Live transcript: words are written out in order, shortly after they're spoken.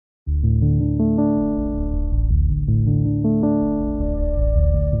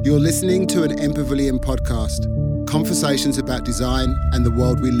You're listening to an Empavilion podcast, conversations about design and the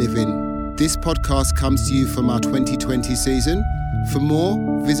world we live in. This podcast comes to you from our 2020 season. For more,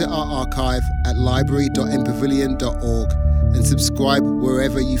 visit our archive at library.empavilion.org and subscribe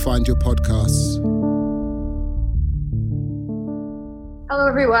wherever you find your podcasts. Hello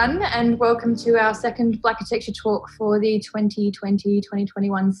everyone, and welcome to our second Black Architecture Talk for the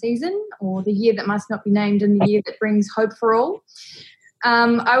 2020-2021 season, or the year that must not be named and the year that brings hope for all.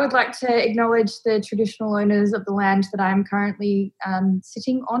 I would like to acknowledge the traditional owners of the land that I am currently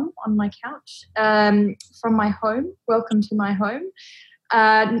sitting on my couch from my home. Welcome to my home.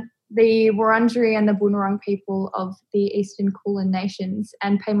 The Wurundjeri and the Boonwurrung people of the Eastern Kulin Nations,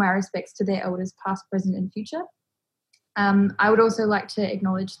 and pay my respects to their elders past, present and future. I would also like to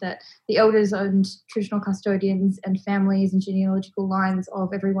acknowledge that the elders and traditional custodians and families and genealogical lines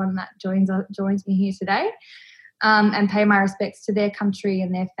of everyone that joins me here today, and pay my respects to their country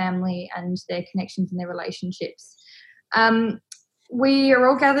and their family and their connections and their relationships. We are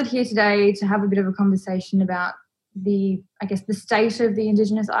all gathered here today to have a bit of a conversation about the state of the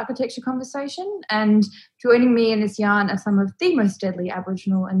Indigenous architecture conversation, and joining me in this yarn are some of the most deadly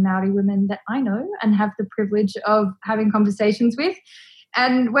Aboriginal and Maori women that I know and have the privilege of having conversations with.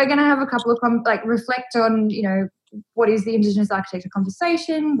 And we're going to have a couple of reflect on, what is the Indigenous architecture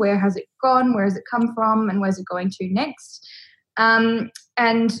conversation, where has it gone, where has it come from, and where's it going to next, and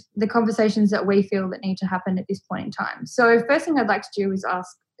the conversations that we feel that need to happen at this point in time. So first thing I'd like to do is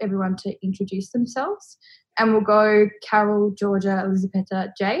ask everyone to introduce themselves. And we'll go Carol, Georgia, Elizabeth,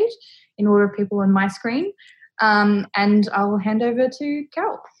 Jade, in order of people on my screen. And I'll hand over to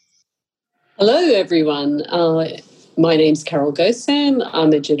Carol. Hello, everyone. My name's Carol Gosam.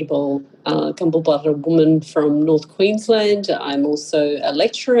 I'm a Jidabal Gumbalbudda woman from North Queensland. I'm also a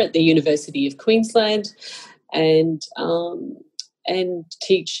lecturer at the University of Queensland and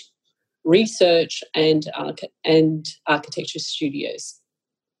teach research and architecture studios.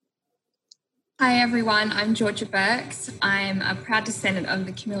 Hi everyone, I'm Georgia Burks. I'm a proud descendant of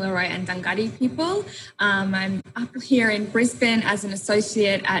the Kamilaroi and Dungari people. I'm up here in Brisbane as an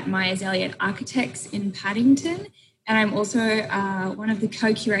associate at Myers Elliott Architects in Paddington, and I'm also one of the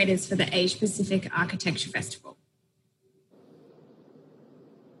co-curators for the Asia Pacific Architecture Festival.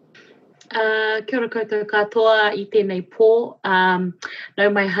 Kia ora koutou katoa I tēnei pō. Nau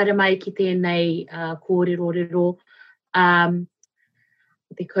mai hara mai ki tēnei kōrero.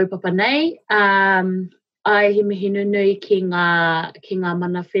 Te kaupapa nei. Ai he mihi nunui ki ngā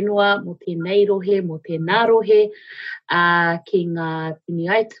mana whenua mo tēnei rohe, mo tēnā rohe, ki ngā tini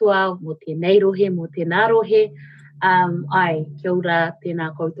aitua mo tēnei rohe, mo tēnā rohe. Ai, kia ora,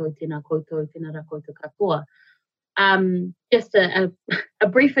 tēnā koutou, tēnā koutou, tēnā rā koutou katoa. Just a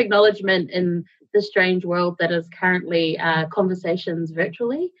brief acknowledgement in the strange world that is currently conversations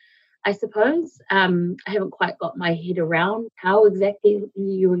virtually. I suppose. I haven't quite got my head around how exactly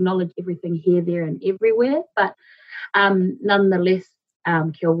you acknowledge everything here, there and everywhere, but nonetheless,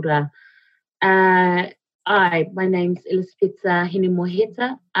 kia ora. My name's Elizabeth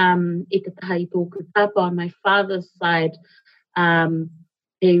Hinemoheta. E te taha I tōku tapa on my father's side,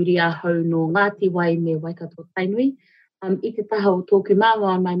 he uri ahau no Ngāti Wai me Waikato Tainui. I te taha o tōku mama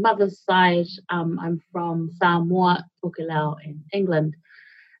on my mother's side, I'm from Samoa, Tokelau and England.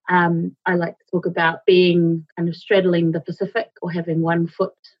 I like to talk about being kind of straddling the Pacific, or having one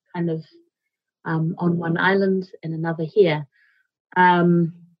foot kind of on one island and another here.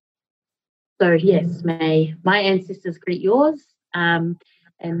 So yes, may my ancestors greet yours, and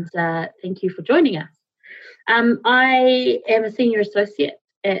thank you for joining us. I am a senior associate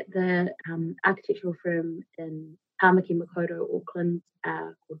at the architectural firm in Tāmaki Makaurau, Auckland,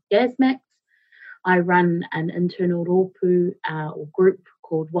 called Jasmax. I run an internal rōpū or group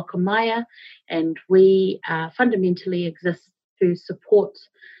called Wakamaya, and we fundamentally exist to support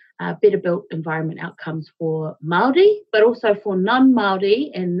better built environment outcomes for Māori, but also for non-Māori,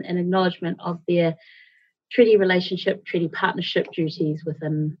 and an acknowledgement of their treaty relationship, treaty partnership duties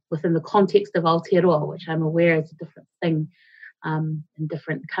within the context of Aotearoa, which I'm aware is a different thing in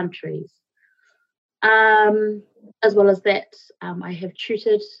different countries. As well as that, I have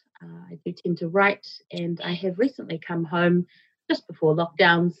tutored, I do tend to write, and I have recently come home just before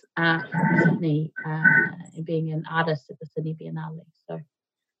lockdowns from Sydney, being an artist at the Sydney Biennale. So,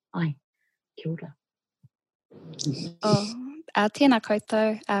 ai, kia ora. Tēnā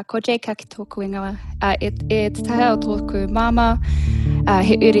koutou, ko Jay ka ki tōku ingoa. E te taha o tōku mama,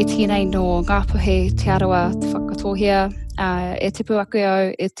 he uri tēnei no Ngāpuhi te arawa te whakatohia, e tipu aku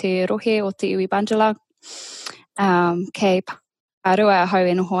au e te rohe o te iwi Banjala, kei Arua hau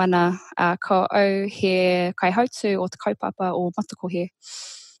e noho ana, ko au he kaihautu o te kaupapa o Matakohe.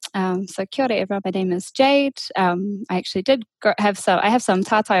 So kia ora everyone, my name is Jade. I actually did have some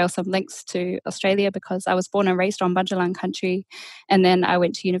tātai or some links to Australia because I was born and raised on Bundjalung country, and then I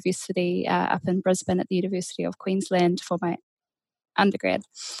went to university up in Brisbane at the University of Queensland for my undergrad.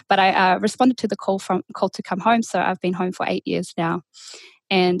 But I responded to the call to come home, so I've been home for 8 years now.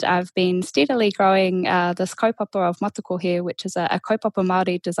 And I've been steadily growing this kaupapa of Matoko here, which is a kaupapa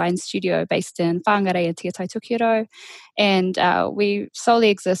Māori design studio based in Whangarei and Tia Taitukiaro. And we solely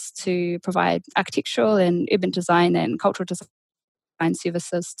exist to provide architectural and urban design and cultural design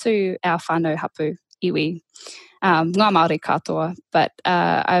services to our whānau hapu iwi. Ngā Māori katoa, but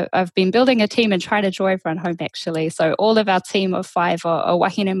I've been building a team and trying to draw everyone home actually. So all of our team of 5 are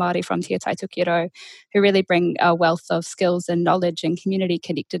wahine Māori from Tia Taitukiaro who really bring a wealth of skills and knowledge and community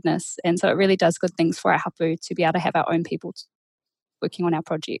connectedness. And so it really does good things for our hapu to be able to have our own people working on our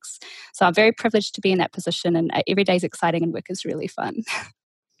projects. So I'm very privileged to be in that position, and every day is exciting and work is really fun.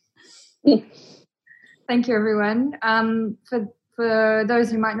 Thank you, everyone. For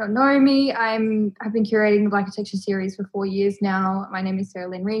those who might not know me, I've been curating the Black Architecture series for 4 years now. My name is Sarah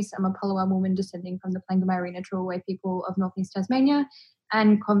Lynn Rees. I'm a Palawa woman descending from the Plangamarina Trawaway people of North East Tasmania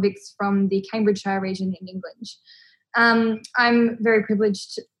and convicts from the Cambridgeshire region in England. I'm very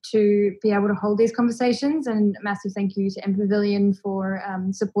privileged to be able to hold these conversations, and a massive thank you to MPavilion for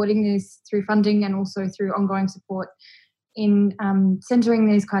supporting this through funding and also through ongoing support in centering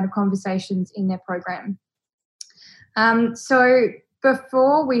these kind of conversations in their program. So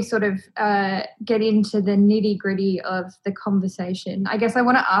before we sort of get into the nitty-gritty of the conversation, I guess I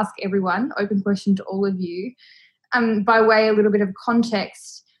want to ask everyone, open question to all of you, by way a little bit of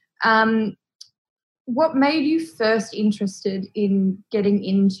context, what made you first interested in getting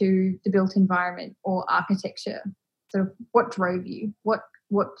into the built environment or architecture? So what drove you? What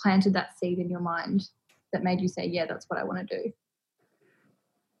planted that seed in your mind that made you say, yeah, that's what I want to do?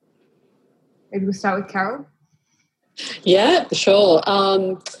 Maybe we'll start with Carol. Yeah, sure.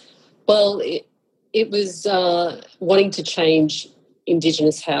 Well, it was wanting to change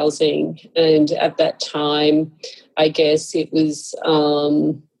Indigenous housing, and at that time, I guess it was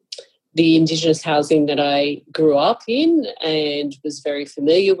the Indigenous housing that I grew up in and was very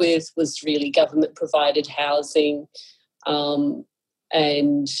familiar with was really government-provided housing, and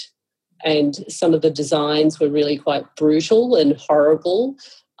some of the designs were really quite brutal and horrible.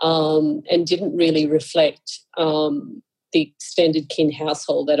 And didn't really reflect the extended kin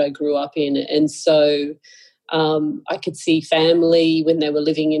household that I grew up in. And so I could see family, when they were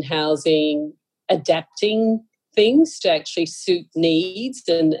living in housing, adapting things to actually suit needs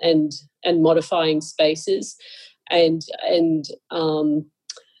and modifying spaces. And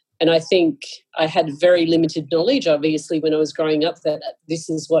I think I had very limited knowledge, obviously, when I was growing up, that this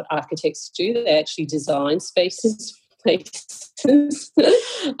is what architects do. They actually design spaces and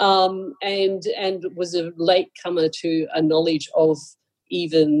was a late comer to a knowledge of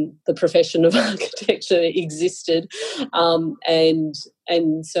even the profession of architecture existed, and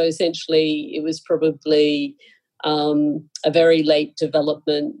so essentially it was probably a very late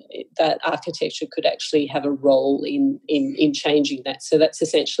development that architecture could actually have a role in changing that. So that's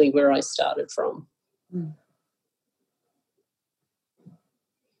essentially where I started from.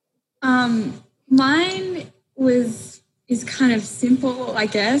 Mine is kind of simple, I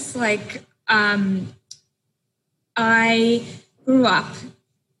guess. Like, I grew up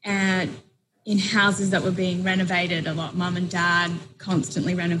in houses that were being renovated a lot. Mum and Dad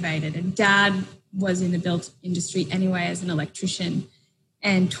constantly renovated, and Dad was in the built industry anyway as an electrician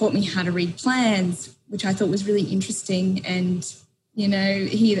and taught me how to read plans, which I thought was really interesting. And, you know,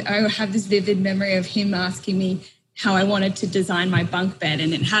 I have this vivid memory of him asking me how I wanted to design my bunk bed,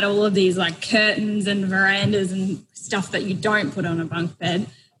 and it had all of these like curtains and verandas and stuff that you don't put on a bunk bed.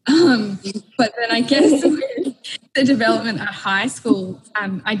 But then I guess with the development at high school,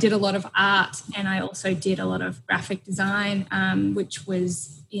 I did a lot of art, and I also did a lot of graphic design, which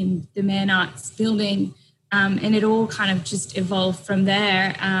was in the Man Arts building, and it all kind of just evolved from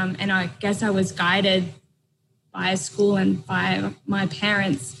there. And I guess I was guided by school and by my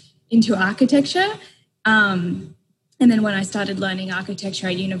parents into architecture. And then when I started learning architecture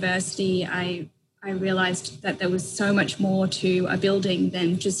at university, I realised that there was so much more to a building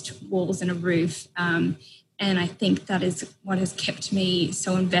than just walls and a roof. And I think that is what has kept me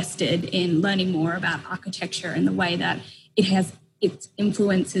so invested in learning more about architecture and the way that it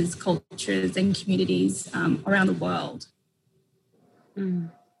influences cultures and communities around the world.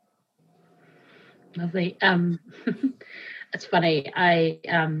 Lovely. It's funny. I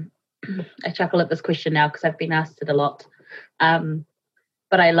chuckle at this question now because I've been asked it a lot.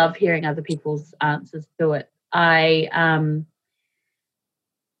 But I love hearing other people's answers to it. I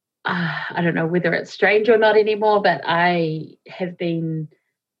I don't know whether it's strange or not anymore, but I have been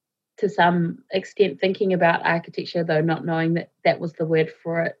to some extent thinking about architecture, though not knowing that that was the word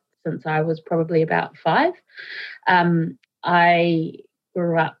for it, since I was probably about 5. I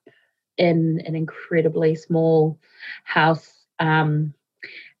grew up in an incredibly small house, within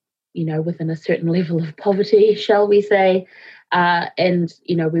a certain level of poverty, shall we say. And,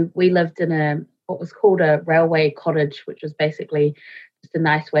 we lived in what was called a railway cottage, which was basically just a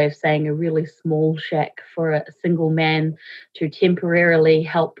nice way of saying a really small shack for a single man to temporarily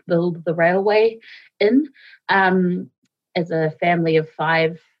help build the railway in. As a family of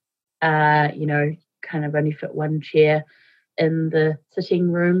 5, kind of only fit one chair in the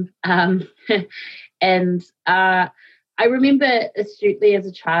sitting room. And I remember astutely as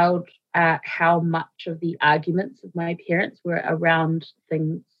a child how much of the arguments of my parents were around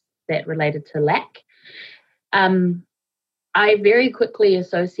things that related to lack. I very quickly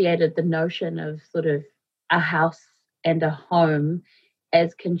associated the notion of sort of a house and a home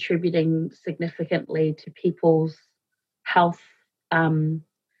as contributing significantly to people's health,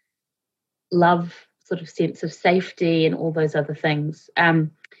 love, sort of sense of safety, and all those other things.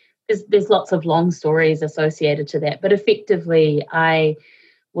 There's lots of long stories associated to that, but effectively I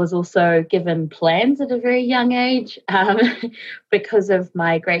was also given plans at a very young age because of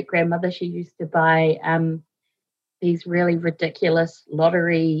my great-grandmother. She used to buy these really ridiculous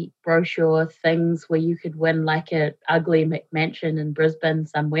lottery brochure things where you could win like an ugly McMansion in Brisbane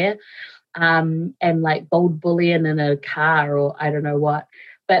somewhere, and like gold bullion in a car or I don't know what.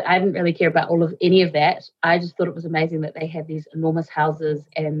 But I didn't really care about any of that. I just thought it was amazing that they had these enormous houses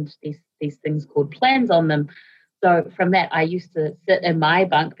and these things called plans on them. So from that, I used to sit in my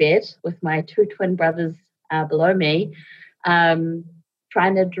bunk bed with my 2 twin brothers below me, trying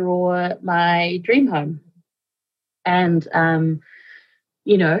to draw my dream home. And,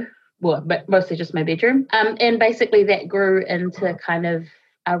 but mostly just my bedroom. And basically that grew into kind of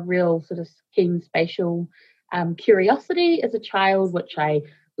a real sort of keen spatial curiosity as a child, which I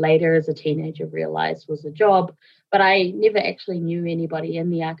later as a teenager realized was a job. But I never actually knew anybody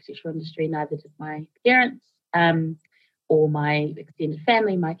in the architectural industry, neither did my parents or my extended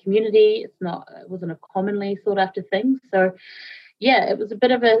family, my community. It wasn't a commonly sought after thing. So yeah, it was a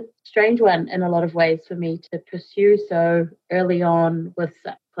bit of a strange one in a lot of ways for me to pursue so early on with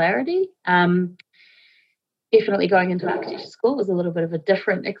such clarity. Definitely going into architecture school was a little bit of a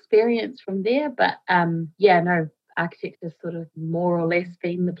different experience from there, but architecture has sort of more or less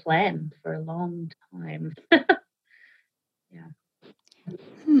been the plan for a long time.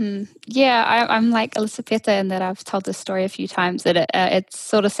 Yeah, I'm like Elisabetta in that I've told this story a few times, that it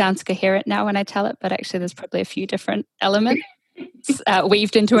sort of sounds coherent now when I tell it, but actually there's probably a few different elements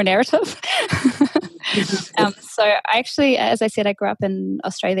weaved into a narrative. So I actually, as I said, I grew up in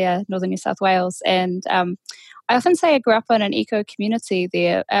Australia, northern New South Wales, and I often say I grew up in an eco community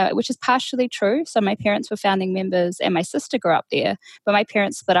there, which is partially true. So my parents were founding members and my sister grew up there, but my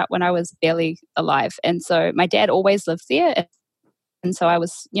parents split up when I was barely alive. And so my dad always lived there. And so I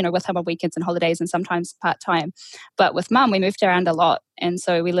was, with him on weekends and holidays and sometimes part-time. But with mum, we moved around a lot. And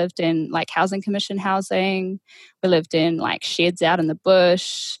so we lived in like housing commission housing. We lived in like sheds out in the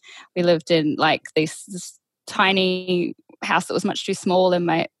bush. We lived in like this tiny house that was much too small. And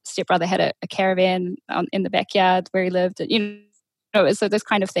my stepbrother had a caravan in the backyard where he lived. So those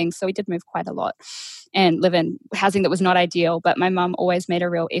kind of things. So we did move quite a lot and live in housing that was not ideal. But my mum always made a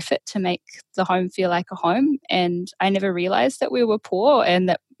real effort to make the home feel like a home. And I never realised that we were poor and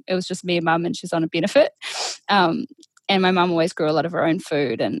that it was just me and mum and she's on a benefit. And my mum always grew a lot of her own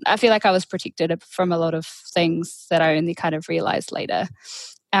food. And I feel like I was protected from a lot of things that I only kind of realised later.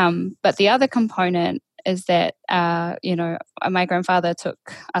 But the other component is that, my grandfather took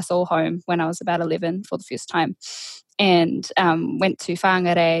us all home when I was about 11 for the first time. And went to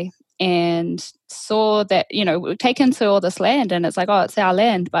Whangarei and saw that, we're taken to all this land and it's like, oh, it's our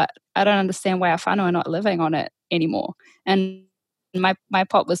land, but I don't understand why our whānau are not living on it anymore. And my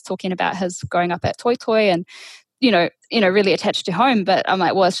pop was talking about his growing up at Toi Toi and, really attached to home. But I'm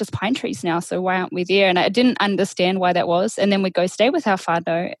like, well, it's just pine trees now, so why aren't we there? And I didn't understand why that was. And then we'd go stay with our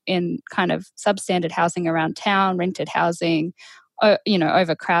whānau in kind of substandard housing around town, rented housing,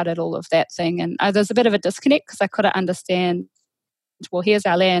 overcrowded, all of that thing. And there's a bit of a disconnect because I couldn't understand, well, here's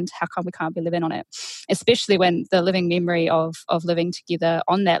our land, how come we can't be living on it? Especially when the living memory of living together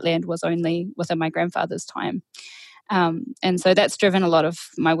on that land was only within my grandfather's time. And so that's driven a lot of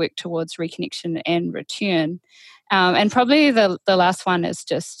my work towards reconnection and return. And probably the last one is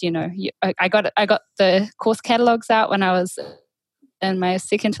just, I got the course catalogues out when I was in my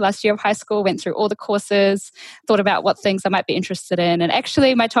second to last year of high school, went through all the courses, thought about what things I might be interested in. And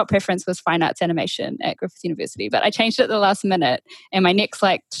actually my top preference was fine arts animation at Griffith University, but I changed it at the last minute. And my next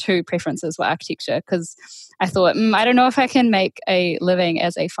two preferences were architecture, because I thought, I don't know if I can make a living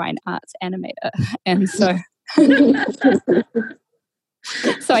as a fine arts animator. And so...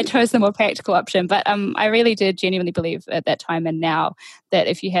 So I chose the more practical option. But I really did genuinely believe at that time and now that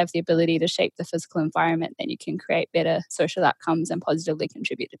if you have the ability to shape the physical environment, then you can create better social outcomes and positively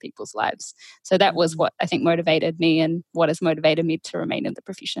contribute to people's lives. So that was what I think motivated me and what has motivated me to remain in the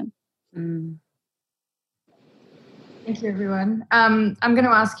profession. Thank you, everyone. I'm going to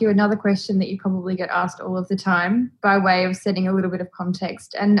ask you another question that you probably get asked all of the time by way of setting a little bit of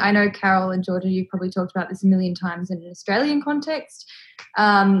context. And I know Carol and Georgia, you've probably talked about this a million times in an Australian context,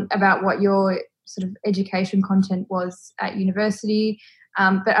 about what your sort of education content was at university.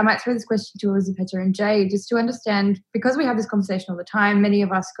 But I might throw this question to Elizabeth and Jay just to understand, because we have this conversation all the time, many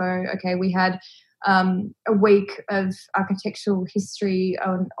of us go, okay, we had a week of architectural history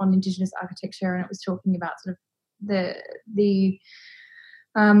on Indigenous architecture, and it was talking about sort of the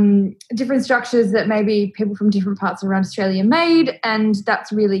different structures that maybe people from different parts around Australia made, and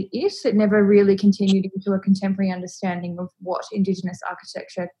that's really it. It never really continued into a contemporary understanding of what Indigenous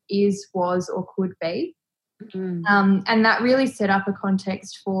architecture is, was, or could be. And that really set up a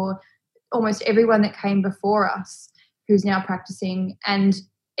context for almost everyone that came before us who's now practicing, and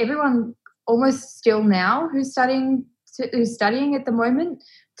everyone almost still now who's studying at the moment,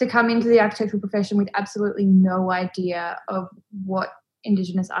 to come into the architectural profession with absolutely no idea of what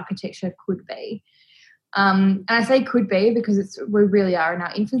Indigenous architecture could be. And I say could be because we really are in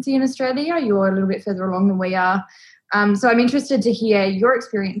our infancy in Australia. You're a little bit further along than we are. So I'm interested to hear your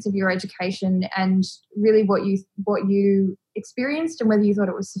experience of your education and really what you experienced, and whether you thought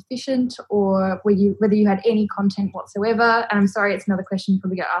it was sufficient, or whether you had any content whatsoever. And I'm sorry, it's another question you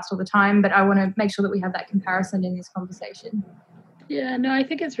probably get asked all the time, but I want to make sure that we have that comparison in this conversation. Yeah, no, I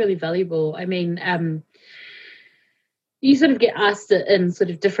think it's really valuable. I mean, you sort of get asked it in sort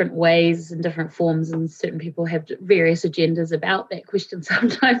of different ways and different forms, and certain people have various agendas about that question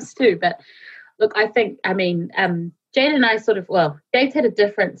sometimes too. But look, I think, Jane and I Jane's had a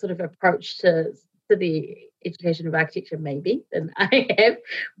different sort of approach to the education of architecture maybe than I have,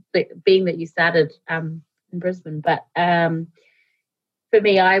 being that you started in Brisbane. But for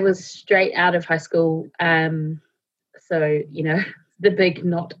me, I was straight out of high school. So, the big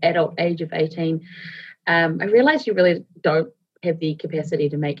not adult age of 18. I realised you really don't have the capacity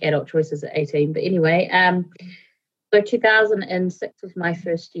to make adult choices at 18. But anyway, so 2006 was my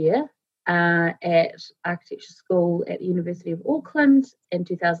first year at architecture school at the University of Auckland, and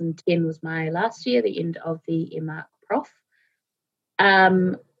 2010 was my last year, the end of the MArch Prof.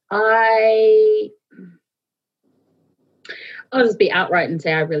 I'll just be outright and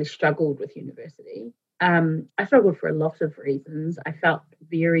say I really struggled with university. I struggled for a lot of reasons. I felt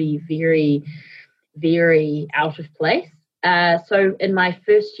very, very, very out of place. So in my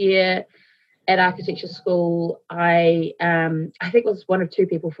first year at architecture school, I think was one of two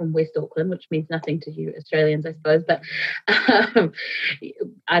people from West Auckland, which means nothing to you Australians, I suppose. But I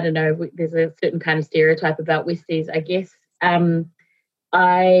don't know. There's a certain kind of stereotype about Westies, I guess.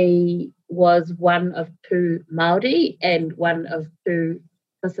 I was one of two Māori and one of two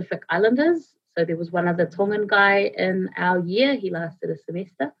Pacific Islanders. So there was one other Tongan guy in our year. He lasted a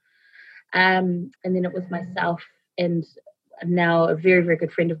semester. And then it was myself and now a very, very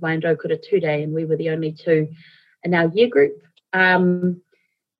good friend of mine, Joe Kura Tude, and we were the only two in our year group. I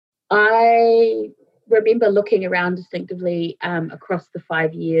remember looking around distinctively across the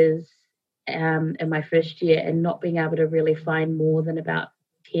 5 years in my first year and not being able to really find more than about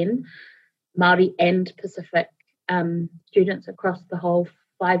 10 Māori and Pacific students across the whole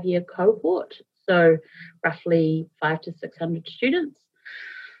 5-year cohort, so roughly 500 to 600 students.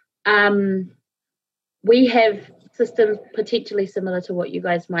 We have systems potentially similar to what you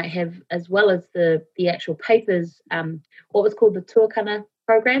guys might have, as well as the actual papers, what was called the Tuakana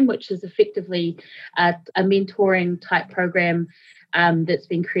program, which is effectively a mentoring type program that's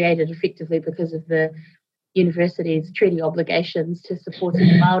been created effectively because of the university's treaty obligations to supporting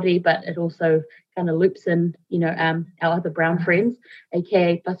Māori, but it also kind of loops in, our other brown friends,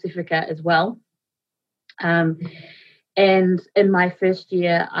 aka Pacifica as well. And in my first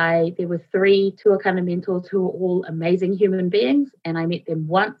year, there were 3 Tuakana mentors who were all amazing human beings, and I met them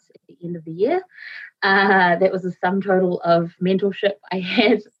once at the end of the year. That was a sum total of mentorship I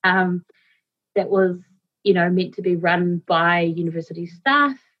had that was, meant to be run by university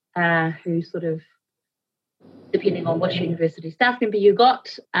staff who sort of, depending on which university staff member you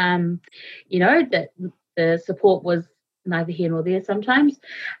got, that the support was neither here nor there sometimes.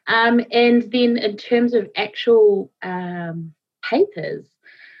 And then in terms of actual papers,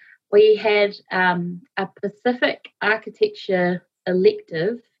 we had a Pacific architecture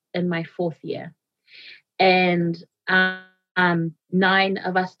elective in my 4th year, and 9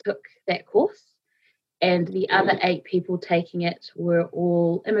 of us took that course, and the other 8 people taking it were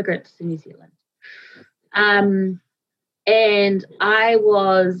all immigrants to New Zealand. And I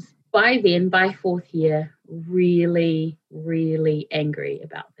was, by 4th year, really, really angry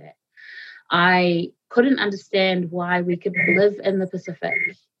about that. I couldn't understand why we could live in the Pacific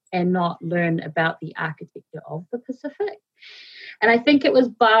and not learn about the architecture of the Pacific. And I think it was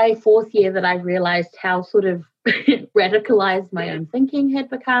by 4th year that I realized how sort of radicalized my own thinking had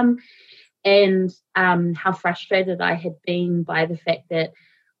become, and how frustrated I had been by the fact that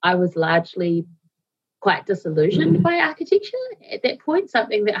I was largely quite disillusioned by architecture at that point,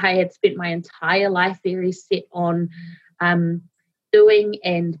 something that I had spent my entire life very set on doing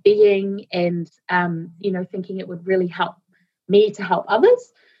and being, and thinking it would really help me to help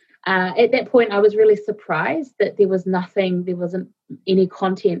others. At that point, I was really surprised that there wasn't any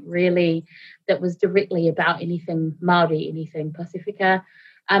content really that was directly about anything Māori, anything Pasifika,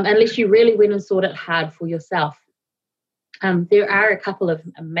 unless you really went and sought it hard for yourself. There are a couple of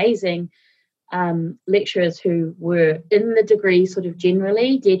amazing lecturers who were in the degree sort of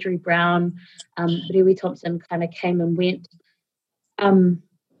generally. Deirdre Brown, Rewi Thompson kind of came and went.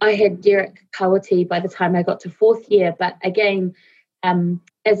 I had Derek Kawati by the time I got to 4th year, but again,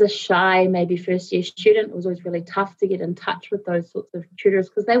 as a shy, maybe 1st year student, it was always really tough to get in touch with those sorts of tutors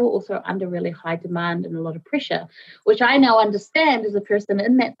because they were also under really high demand and a lot of pressure, which I now understand as a person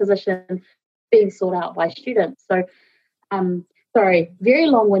in that position being sought out by students. So, sorry, very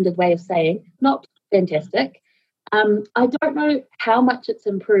long-winded way of saying, not fantastic. I don't know how much it's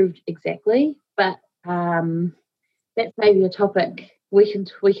improved exactly, but that's maybe a topic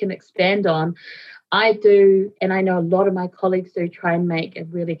we can expand on. I do, and I know a lot of my colleagues do, try and make a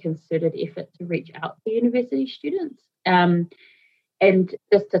really concerted effort to reach out to university students. And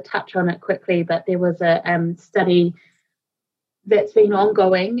just to touch on it quickly, but there was a study that's been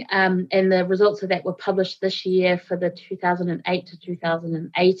ongoing, and the results of that were published this year for the 2008 to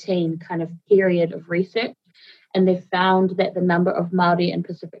 2018 kind of period of research. And they found that the number of Māori and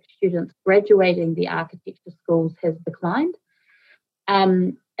Pacific students graduating the architecture schools has declined.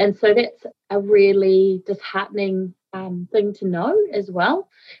 And so that's a really disheartening thing to know as well,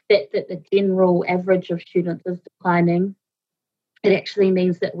 that the general average of students is declining. It actually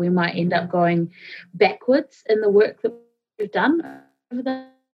means that we might end up going backwards in the work that we've done over the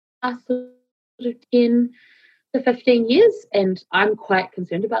last sort of 10 to 15 years. And I'm quite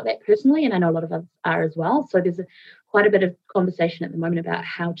concerned about that personally, and I know a lot of us are as well. So there's quite a bit of conversation at the moment about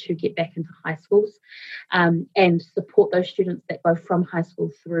how to get back into high schools and support those students that go from high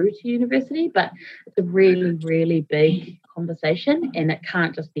school through to university. But it's a really, really big conversation, and it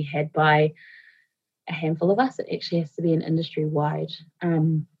can't just be had by a handful of us. It actually has to be an industry-wide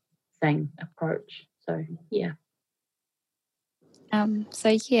approach. So, yeah.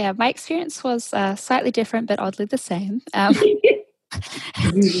 My experience was slightly different, but oddly the same.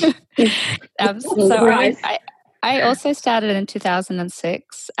 I also started in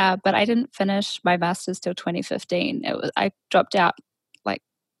 2006, but I didn't finish my master's till 2015. I dropped out like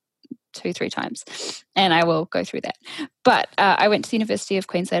 2-3 times, and I will go through that. But I went to the University of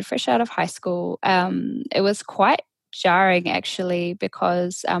Queensland fresh out of high school. It was quite jarring actually,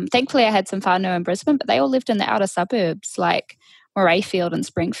 because thankfully I had some whānau in Brisbane, but they all lived in the outer suburbs like Morayfield and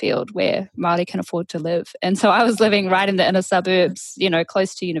Springfield, where Māori can afford to live. And so I was living right in the inner suburbs,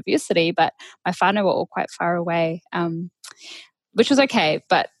 close to university, but my whānau were all quite far away, which was okay,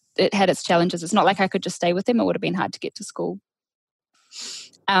 but it had its challenges. It's not like I could just stay with them. It would have been hard to get to school.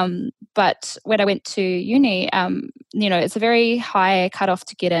 But when I went to uni, it's a very high cutoff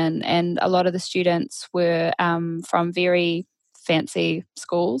to get in, and a lot of the students were from very fancy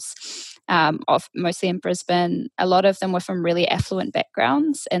schools, mostly in Brisbane. A lot of them were from really affluent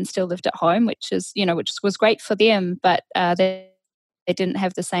backgrounds and still lived at home, which was great for them, but they didn't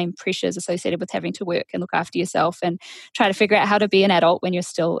have the same pressures associated with having to work and look after yourself and try to figure out how to be an adult when you're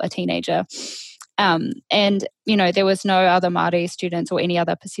still a teenager. And there was no other Māori students or any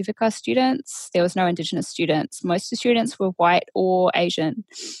other Pasifika students. There was no Indigenous students. Most of the students were white or Asian.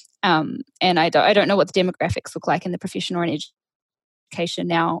 And I don't know what the demographics look like in the profession or in education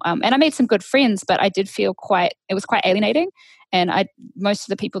now. And I made some good friends, but I did feel it was quite alienating. And most of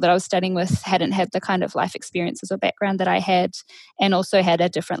the people that I was studying with hadn't had the kind of life experiences or background that I had, and also had a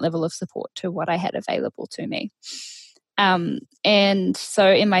different level of support to what I had available to me. And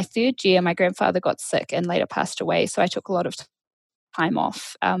so in my third year, my grandfather got sick and later passed away. So I took a lot of time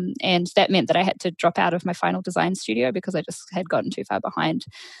off. And that meant that I had to drop out of my final design studio because I just had gotten too far behind.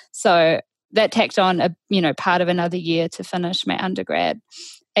 So that tacked on part of another year to finish my undergrad.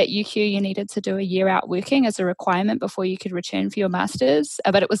 At UQ, you needed to do a year out working as a requirement before you could return for your master's.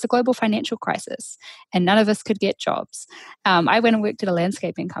 But it was the global financial crisis and none of us could get jobs. I went and worked at a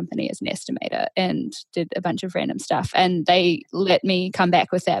landscaping company as an estimator and did a bunch of random stuff. And they let me come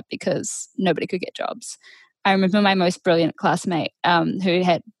back with that because nobody could get jobs. I remember my most brilliant classmate who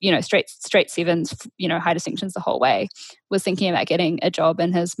had, straight sevens, high distinctions the whole way, was thinking about getting a job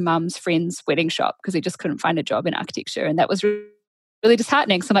in his mum's friend's wedding shop because he just couldn't find a job in architecture. And that was really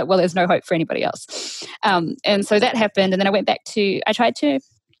disheartening. So I'm like, well, there's no hope for anybody else. And so that happened. And then I went back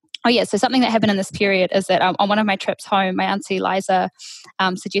so something that happened in this period is that on one of my trips home, my auntie Liza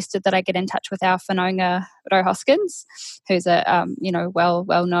suggested that I get in touch with our whanaunga Roe Hoskins, who's a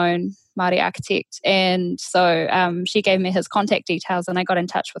well-known Māori architect. And so she gave me his contact details and I got in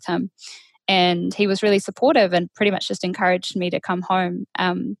touch with him. And he was really supportive and pretty much just encouraged me to come home.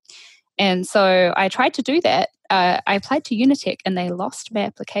 And so I tried to do that. I applied to Unitec and they lost my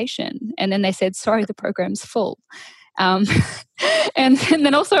application. And then they said, sorry, the program's full. And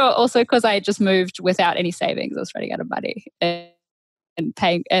then also because I had just moved without any savings, I was running out of money and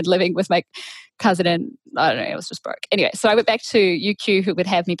paying and living with my cousin, and I don't know, it was just broke. Anyway, so I went back to UQ who would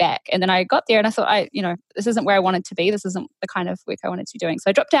have me back, and then I got there and I thought, this isn't where I wanted to be. This isn't the kind of work I wanted to be doing. So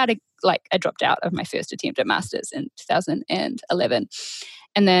I dropped out of my first attempt at masters in 2011,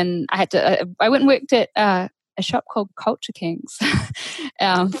 and then I went and worked at a shop called Culture Kings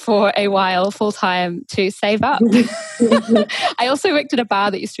for a while, full time, to save up. I also worked at a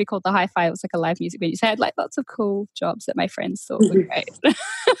bar that used to be called the Hi-Fi. It was like a live music venue. So I had lots of cool jobs that my friends thought were great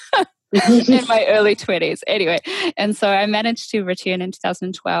in my early 20s. Anyway, and so I managed to return in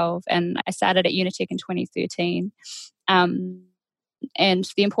 2012 and I started at Unitec in 2013. And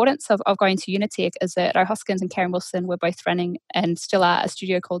the importance of going to Unitec is that Roe Hoskins and Karen Wilson were both running and still are a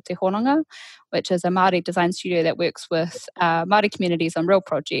studio called Te Hononga, which is a Māori design studio that works with Māori communities on real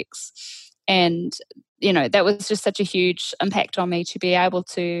projects. And, that was just such a huge impact on me to be able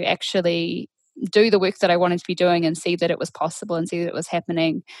to actually do the work that I wanted to be doing and see that it was possible and see that it was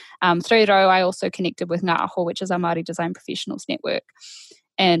happening. Through Roe, I also connected with Ngā Aho, which is our Māori Design Professionals Network.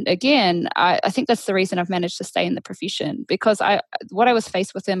 And again, I think that's the reason I've managed to stay in the profession, because what I was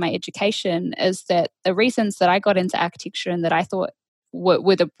faced with in my education is that the reasons that I got into architecture and that I thought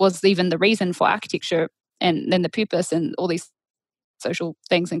was even the reason for architecture and then the purpose and all these social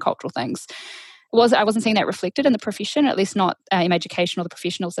things and cultural things, I wasn't seeing that reflected in the profession, at least not in my education or the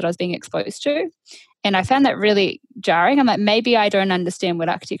professionals that I was being exposed to. And I found that really jarring. I'm like, maybe I don't understand what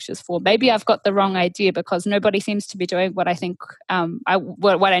architecture is for. Maybe I've got the wrong idea because nobody seems to be doing what I think,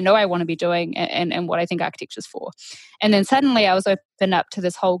 what I know I want to be doing and what I think architecture is for. And then suddenly I was opened up to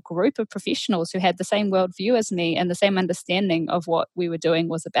this whole group of professionals who had the same worldview as me and the same understanding of what we were doing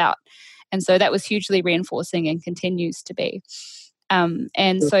was about. And so that was hugely reinforcing and continues to be.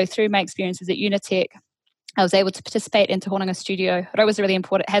 So through my experiences at Unitec, I was able to participate in Te Hononga Studio. Roe was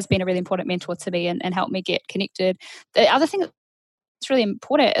has been a really important mentor to me and helped me get connected. The other thing that's really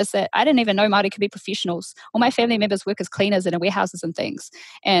important is that I didn't even know Māori could be professionals. All my family members work as cleaners in warehouses and things.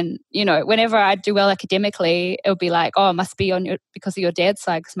 And, whenever I'd do well academically, it would be like, oh, it must be because of your dad's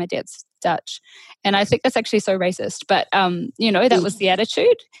side, because my dad's Dutch. And I think that's actually so racist. But, that was the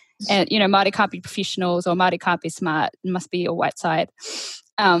attitude. And, Māori can't be professionals or Māori can't be smart. It must be your white side.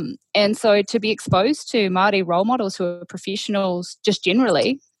 And so to be exposed to Māori role models who are professionals just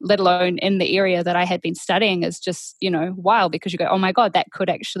generally, let alone in the area that I had been studying, is just, wild, because you go, oh my God, that could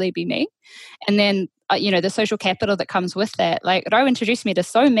actually be me. And then, the social capital that comes with that. Like, Roe introduced me to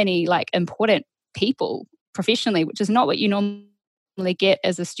so many important people professionally, which is not what you normally get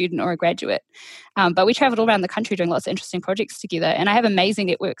as a student or a graduate. But we traveled all around the country doing lots of interesting projects together, and I have amazing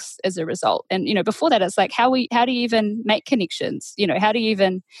networks as a result. And before that, it's like how do you even make connections? How do you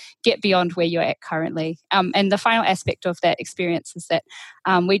even get beyond where you're at currently? And the final aspect of that experience is that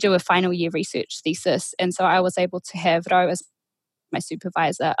we do a final year research thesis, and so I was able to have Roe as my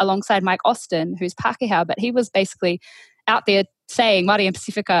supervisor alongside Mike Austin, who's Pākehā, but he was basically out there saying Māori and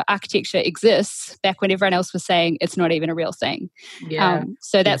Pacifica architecture exists back when everyone else was saying it's not even a real thing. Yeah.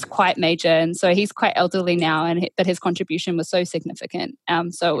 So that's quite major. And so he's quite elderly now, but his contribution was so significant.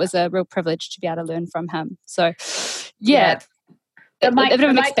 So it was a real privilege to be able to learn from him. So, The Mike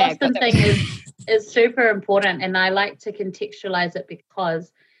Austin thing is super important, and I like to contextualize it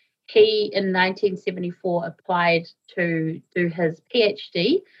because he, in 1974, applied to do his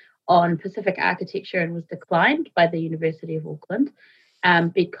PhD on Pacific architecture and was declined by the University of Auckland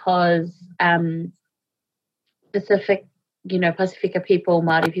because Pacifica people,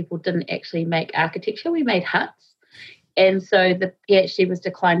 Māori people didn't actually make architecture. We made huts. And so the PhD was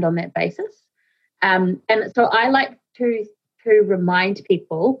declined on that basis. And so I like to remind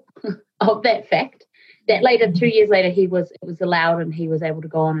people of that fact, that later, 2 years later, it was allowed and he was able to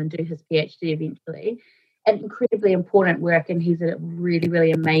go on and do his PhD eventually. An incredibly important work, and he's a really,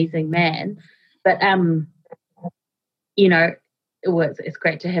 really amazing man. But, it's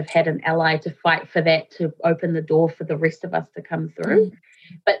great to have had an ally to fight for that, to open the door for the rest of us to come through.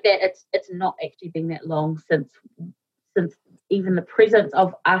 But that it's not actually been that long since even the presence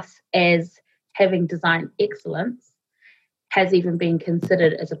of us as having design excellence has even been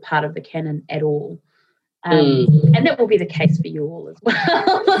considered as a part of the canon at all. And that will be the case for you all as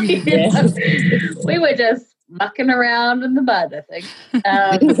well. We were just mucking around in the mud, I think.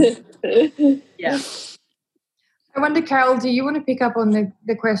 Yeah. I wonder, Carol, do you want to pick up on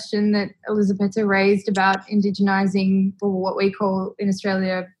the question that Elisabetta raised about indigenising, or what we call in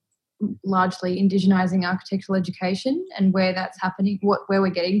Australia largely indigenising architectural education, and where that's happening, where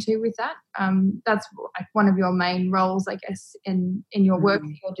we're getting to with that? That's like one of your main roles, I guess, in your work that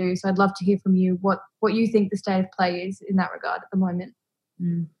you do. So I'd love to hear from you what you think the state of play is in that regard at the moment.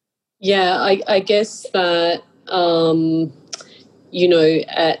 Yeah, I guess that,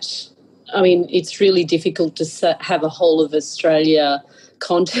 it's really difficult to have a whole of Australia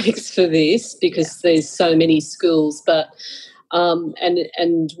context for this because there's so many schools, but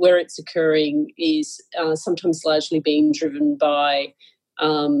and where it's occurring is sometimes largely being driven by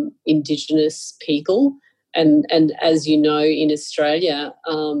Indigenous people. And as you know, in Australia,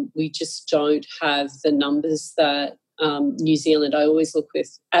 we just don't have the numbers that New Zealand. I always look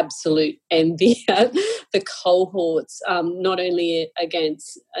with absolute envy at the cohorts, not only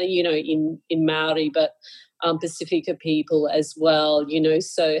against, in Māori, but Pacifica people as well,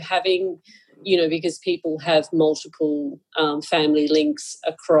 so having, because people have multiple family links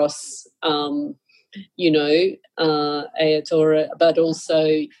across, Aotearoa, but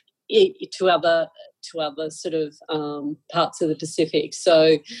also to other sort of parts of the Pacific.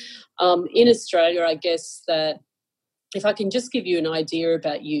 So in Australia, I guess that if I can just give you an idea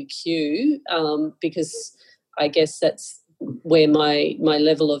about UQ, because I guess that's where my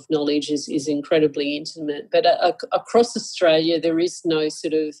level of knowledge is incredibly intimate. But across Australia, there is no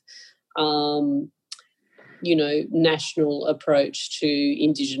sort of, national approach to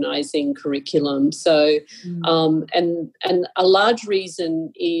indigenising curriculum. So, and a large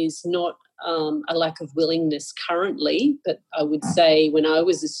reason is not a lack of willingness currently, but I would say when I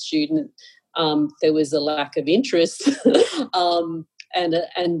was a student, there was a lack of interest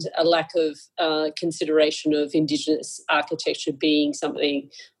and a lack of consideration of Indigenous architecture being something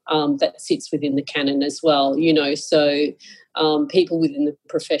that sits within the canon as well, So people within the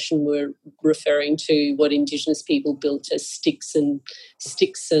profession were referring to what Indigenous people built as sticks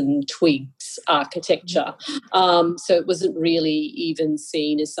and twigs architecture. So it wasn't really even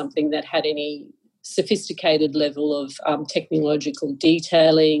seen as something that had any sophisticated level of technological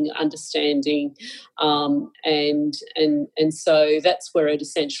detailing, understanding, and so that's where it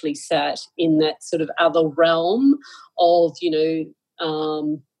essentially sat in that sort of other realm of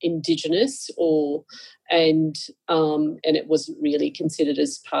Indigenous and it wasn't really considered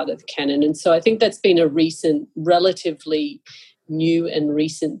as part of the canon. And so I think that's been a relatively new and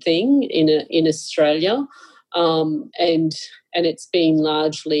recent thing in Australia. And it's been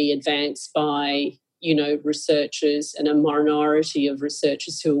largely advanced by, researchers and a minority of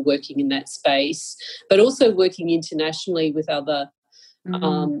researchers who are working in that space, but also working internationally with other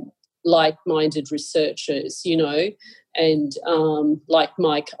like-minded researchers, and like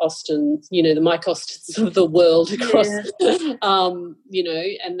Mike Austin, the Mike Austins of the world across, and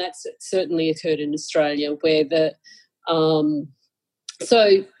that's certainly occurred in Australia where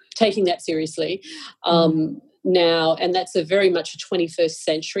so taking that seriously now, and that's very much a 21st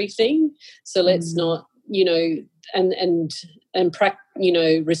century thing. So let's not,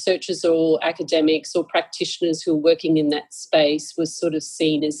 researchers or academics or practitioners who are working in that space was sort of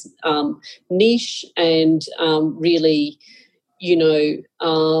seen as niche and really,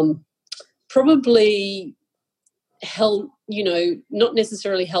 probably held, not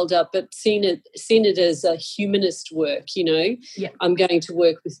necessarily held up, but seen it as a humanist work, I'm going to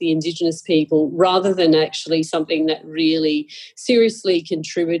work with the Indigenous people rather than actually something that really seriously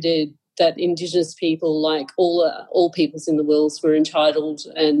contributed that Indigenous people, like all peoples in the world, were entitled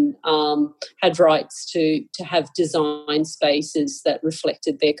and had rights to have design spaces that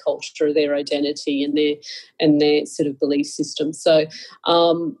reflected their culture, their identity and their sort of belief system. So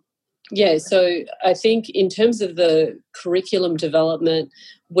Yeah, so I think in terms of the curriculum development,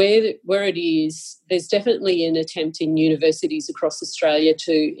 where it is, there's definitely an attempt in universities across Australia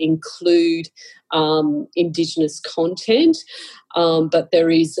to include Indigenous content, but there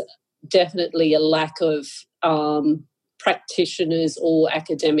is definitely a lack of practitioners or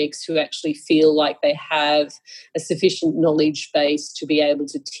academics who actually feel like they have a sufficient knowledge base to be able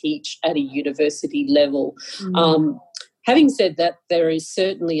to teach at a university level. Having said that, there is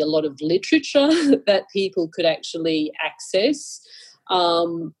certainly a lot of literature that people could actually access,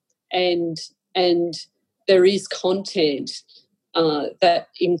 and there is content that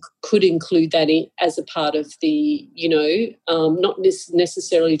could include that as a part of the, not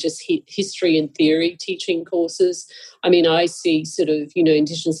necessarily just history and theory teaching courses. I mean, I see sort of,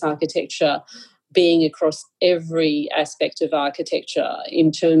 Indigenous architecture being across every aspect of architecture in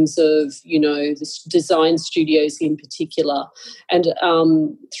terms of, the design studios in particular. And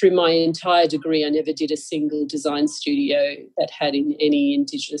through my entire degree, I never did a single design studio that had any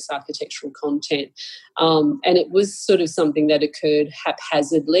Indigenous architectural content. And it was sort of something that occurred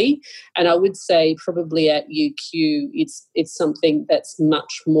haphazardly. And I would say probably at UQ, it's something that's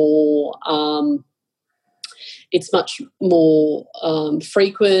much more... It's much more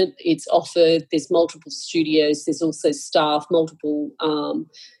frequent. It's offered. There's multiple studios. There's also staff, multiple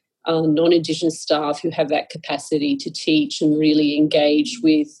non-Indigenous staff who have that capacity to teach and really engage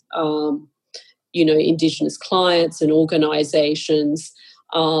with, Indigenous clients and organisations.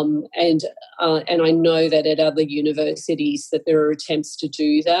 And I know that at other universities that there are attempts to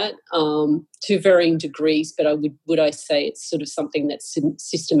do that to varying degrees, but would I say it's sort of something that's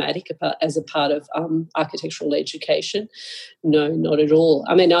systematic as a part of architectural education? No, not at all.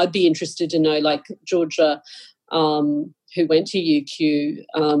 I mean, I'd be interested to know, like Georgia, who went to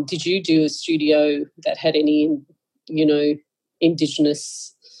UQ, did you do a studio that had any,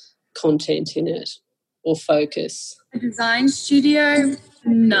 Indigenous content in it or focus? A design studio,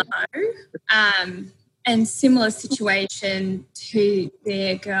 no. And similar situation to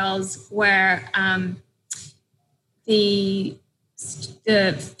the girls where the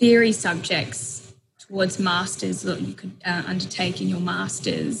theory subjects towards masters that you could undertake in your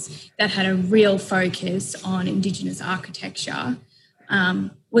masters that had a real focus on Indigenous architecture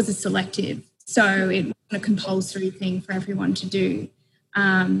was a selective. So it wasn't a compulsory thing for everyone to do.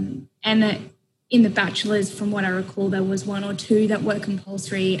 And in the bachelors, from what I recall, there was one or two that were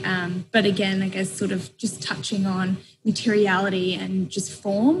compulsory. But again, I guess sort of just touching on materiality and just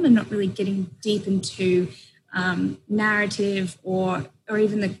form and not really getting deep into narrative or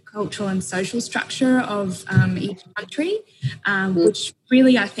even the cultural and social structure of each country, which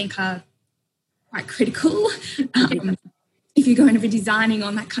really I think are quite critical if you're going to be designing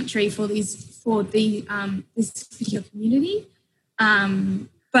on that country for this particular community.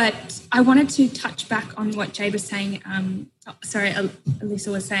 But I wanted to touch back on what Jade was saying,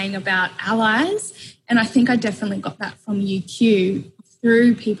 Alyssa was saying about allies. And I think I definitely got that from UQ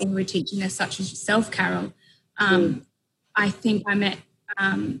through people who were teaching there, such as yourself, Carol. I think I met,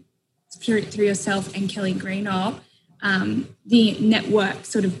 through yourself and Kelly Greenough, the network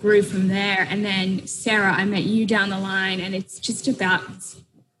sort of grew from there. And then, Sarah, I met you down the line, and it's just about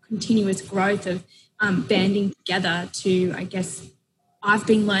continuous growth of banding together to, I guess, I've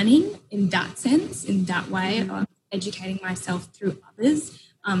been learning in that sense, in that way, of educating myself through others,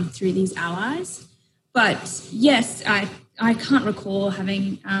 through these allies. But yes, I can't recall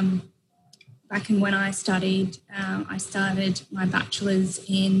having, back in when I started my bachelor's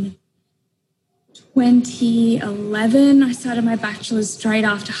in 2011. I started my bachelor's straight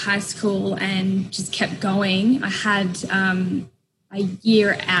after high school and just kept going. I had a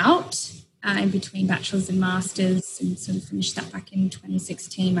year out in between bachelor's and master's, and sort of finished that back in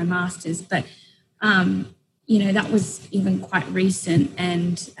 2016, my master's. But, that was even quite recent,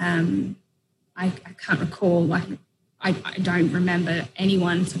 and I can't recall, like, I don't remember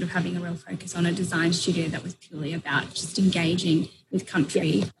anyone sort of having a real focus on a design studio that was purely about just engaging with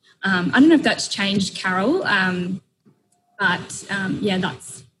country. I don't know if that's changed, Carol, but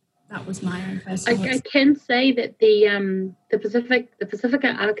that was my own personal. I can say that the Pacifica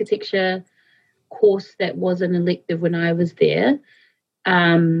Architecture course that was an elective when I was there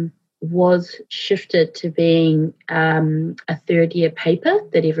was shifted to being a third year paper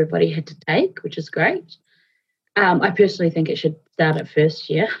that everybody had to take, which is great. I personally think it should start at first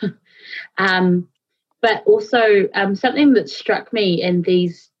year. But also something that struck me in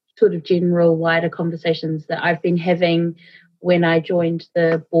these sort of general wider conversations that I've been having when I joined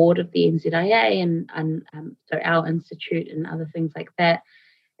the board of the NZIA and so our institute and other things like that,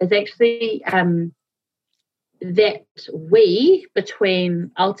 is actually that we,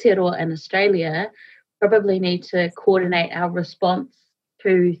 between Aotearoa and Australia, probably need to coordinate our response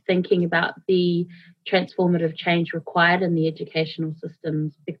to thinking about the transformative change required in the educational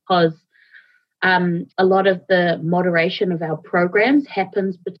systems, because a lot of the moderation of our programs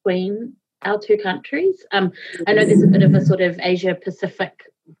happens between our two countries. I know there's a bit of a sort of Asia Pacific,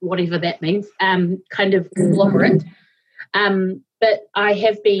 whatever that means, kind of conglomerate. But I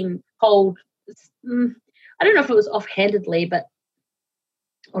have been told, I don't know if it was offhandedly, but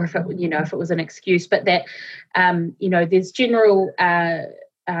or if it, if it was an excuse, but that there's general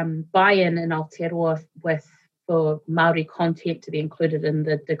buy-in in Aotearoa for Māori content to be included in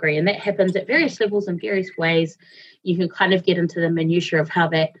the degree, and that happens at various levels in various ways. You can kind of get into the minutiae of how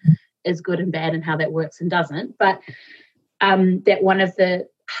that is good and bad and how that works and doesn't, but that one of the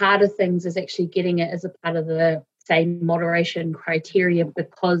harder things is actually getting it as a part of the same moderation criteria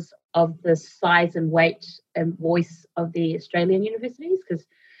because of the size and weight and voice of the Australian universities. Because,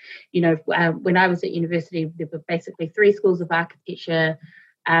 when I was at university, there were basically 3 schools of architecture.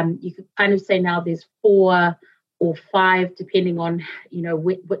 You could kind of say now there's 4 or 5, depending on,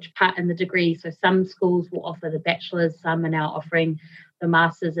 which part in the degree. So some schools will offer the bachelor's, some are now offering the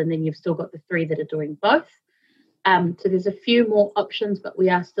master's, and then you've still got the 3 that are doing both. So there's a few more options, but we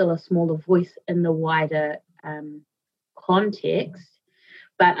are still a smaller voice in the wider context.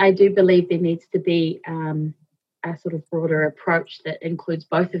 But I do believe there needs to be a sort of broader approach that includes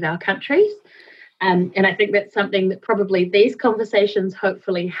both of our countries. And I think that's something that probably these conversations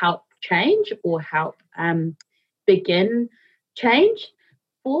hopefully help change or help begin change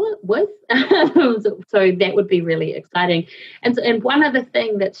with. So that would be really exciting. And one other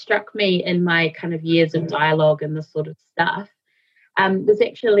thing that struck me in my kind of years of dialogue and this sort of stuff was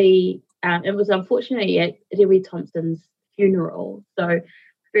actually, it was unfortunately at Rewi Thompson's funeral. So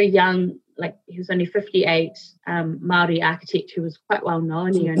very young, like he was only 58, Māori architect who was quite well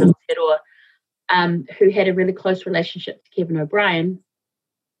known here in Aotearoa, who had a really close relationship to Kevin O'Brien.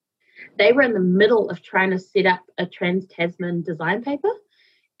 They were in the middle of trying to set up a Trans-Tasman design paper,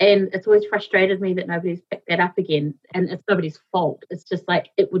 and it's always frustrated me that nobody's picked that up again, and it's nobody's fault. It's just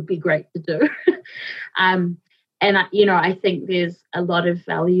like, it would be great to do. And I think there's a lot of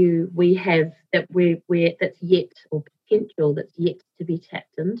value we have that that's yet, or potential that's yet to be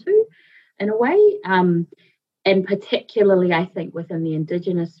tapped into in a way, and particularly I think within the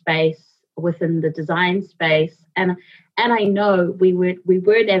Indigenous space, within the design space, and I know we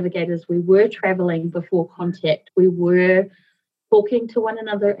were navigators, we were traveling before contact, we were talking to one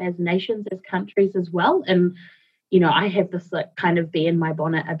another as nations, as countries as well. And I have this like kind of bee in my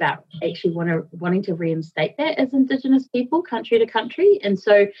bonnet about actually wanting to reinstate that as Indigenous people, country to country. And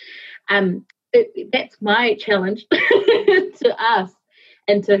so that's my challenge to us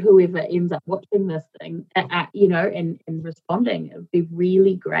and to whoever ends up watching this thing, and responding. It would be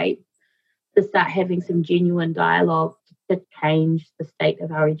really great to start having some genuine dialogue to change the state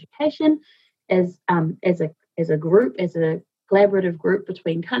of our education as a group, as a collaborative group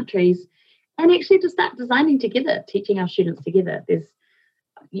between countries, and actually to start designing together, teaching our students together. There's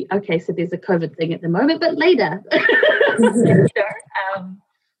a COVID thing at the moment, but later, I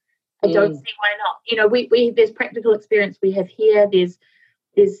don't see why not. We there's practical experience we have here. There's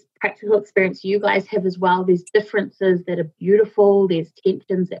practical experience you guys have as well. There's differences that are beautiful. There's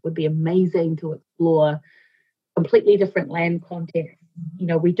tensions that would be amazing to explore. Completely different land context.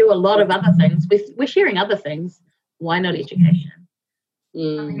 We do a lot of other things. We're sharing other things. Why not education? I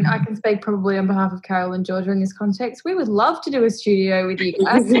mean, I can speak probably on behalf of Carol and Georgia in this context. We would love to do a studio with you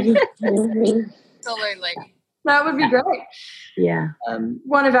guys. Absolutely. That would be great. Yeah.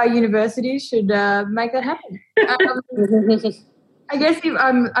 One of our universities should make that happen. I guess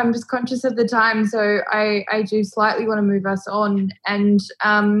I'm just conscious of the time, so I do slightly want to move us on. And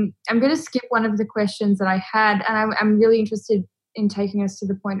I'm going to skip one of the questions that I had, and I'm really interested in taking us to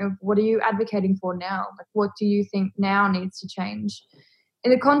the point of, what are you advocating for now? Like, what do you think now needs to change?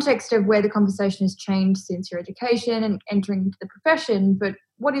 In the context of where the conversation has changed since your education and entering into the profession, but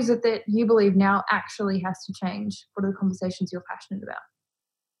what is it that you believe now actually has to change? What are the conversations you're passionate about?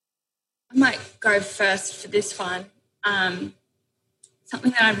 I might go first for this one.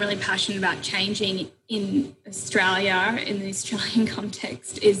 Something that I'm really passionate about changing in Australia, in the Australian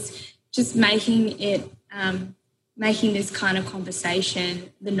context, is just making this kind of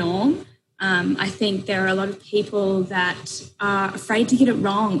conversation the norm. I think there are a lot of people that are afraid to get it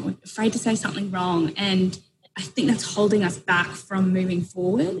wrong, or afraid to say something wrong, and I think that's holding us back from moving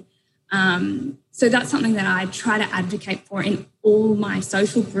forward. So that's something that I try to advocate for in all my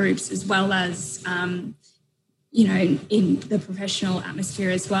social groups, as well as in the professional atmosphere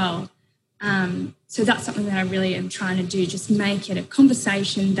as well. So that's something that I really am trying to do, just make it a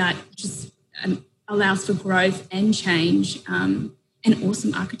conversation that just allows for growth and change and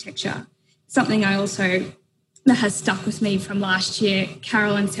awesome architecture. Something I also that has stuck with me from last year,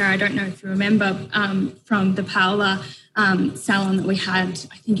 Carol and Sarah, I don't know if you remember, from the Paola salon that we had,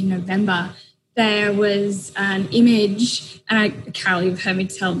 I think in November, there was an image, and Carol, you've heard me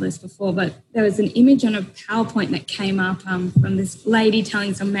tell this before, but there was an image on a PowerPoint that came up from this lady telling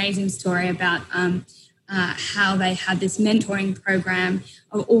this amazing story about how they had this mentoring program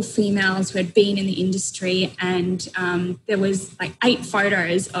of all females who had been in the industry, and there was like 8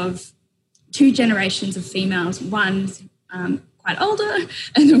 photos of 2 generations of females, one quite older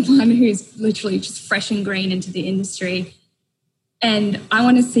and the one who's literally just fresh and green into the industry. And I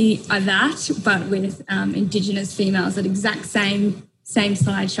want to see that, but with Indigenous females, that exact same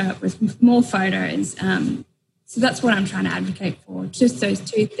slideshow with more photos. So that's what I'm trying to advocate for, just those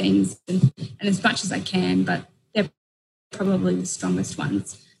 2 things, and as much as I can, but they're probably the strongest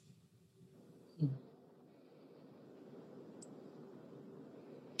ones.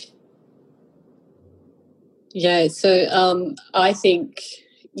 Yeah, so I think,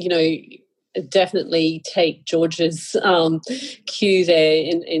 definitely take George's cue there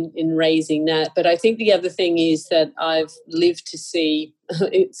in raising that. But I think the other thing is that I've lived to see,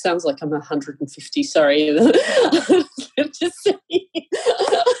 it sounds like I'm 150, sorry. Lived to see.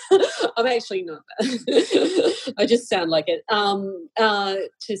 I'm actually not. I just sound like it.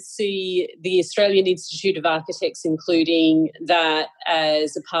 To see the Australian Institute of Architects including that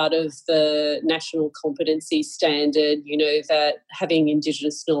as a part of the national competency standard, that having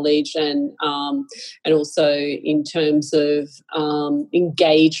Indigenous knowledge and also in terms of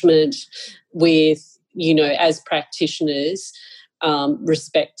engagement with, as practitioners,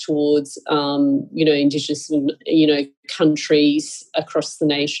 respect towards, Indigenous, countries across the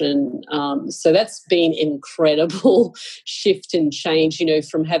nation. So that's been incredible shift and change,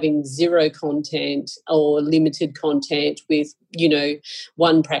 from having 0 content or limited content with,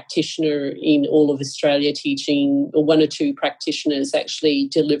 1 practitioner in all of Australia teaching, or 1 or 2 practitioners actually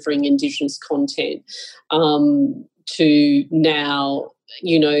delivering Indigenous content, to now,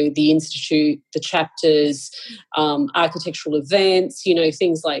 the institute, the chapters, architectural events,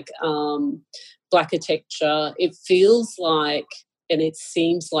 things like Blackarchitecture. It feels like, and it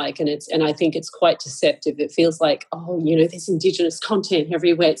seems like, and I think it's quite deceptive. It feels like, there's Indigenous content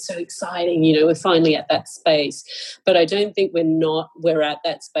everywhere. It's so exciting. We're finally at that space. But I don't think we're at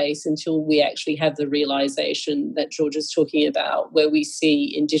that space until we actually have the realisation that George is talking about, where we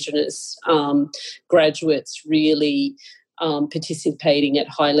see Indigenous graduates really participating at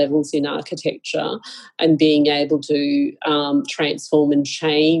high levels in architecture and being able to transform and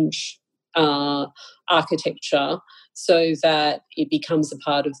change architecture so that it becomes a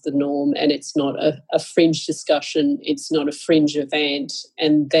part of the norm and it's not a fringe discussion, it's not a fringe event,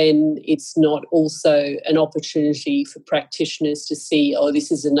 and then it's not also an opportunity for practitioners to see,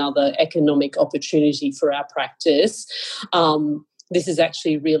 this is another economic opportunity for our practice. This is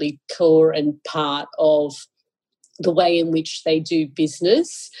actually really core and part of the way in which they do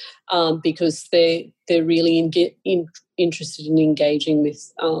business, because they're really interested in engaging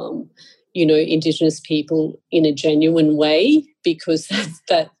with Indigenous people in a genuine way, because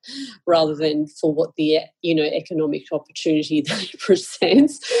that rather than for what the economic opportunity that it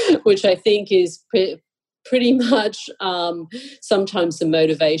presents, which I think is pretty much sometimes the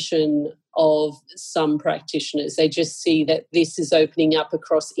motivation of some practitioners. They just see that this is opening up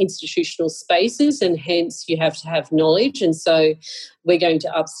across institutional spaces and hence you have to have knowledge, and so we're going to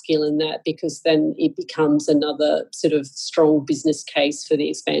upskill in that because then it becomes another sort of strong business case for the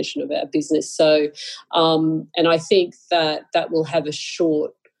expansion of our business. So and I think that will have a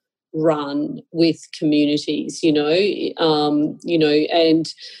short run with communities,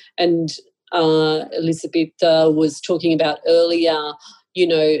 and Elizabeth was talking about earlier,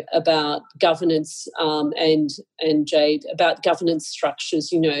 about governance, and Jade, about governance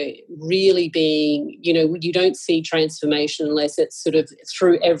structures, really being, you don't see transformation unless it's sort of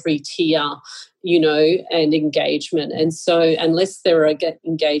through every tier, and engagement. And so unless there are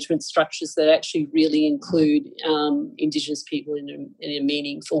engagement structures that actually really include Indigenous people in a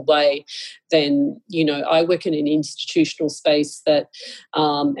meaningful way, then, I work in an institutional space that,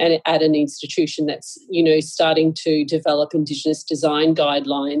 and at an institution that's, starting to develop Indigenous design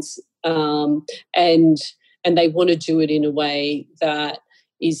guidelines, and they want to do it in a way that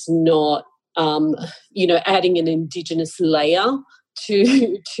is not, adding an Indigenous layer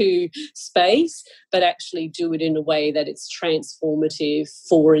to space, but actually do it in a way that it's transformative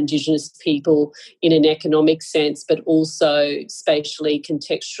for Indigenous people in an economic sense, but also spatially,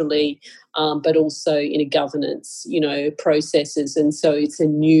 contextually, but also in a governance, processes. And so it's a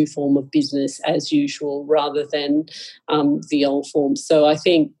new form of business as usual rather than the old form. So I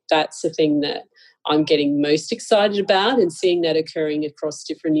think that's the thing that I'm getting most excited about, and seeing that occurring across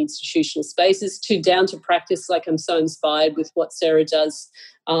different institutional spaces down to practice. Like, I'm so inspired with what Sarah does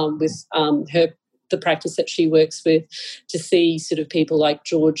with the practice that she works with, to see sort of people like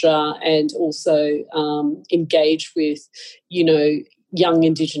Georgia and also engage with, young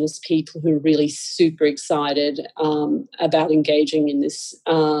Indigenous people who are really super excited about engaging in this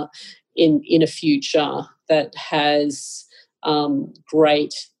in a future that has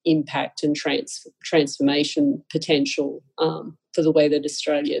great impact and transformation potential for the way that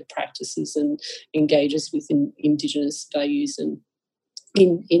Australia practices and engages with Indigenous values and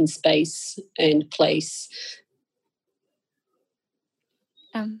in space and place.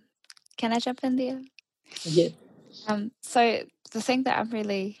 Can I jump in there? Yeah. So the thing that I'm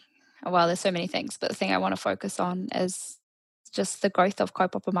really, well, there's so many things, but the thing I want to focus on is just the growth of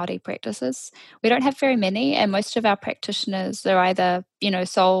kaupapa Māori practices. We don't have very many, and most of our practitioners are either,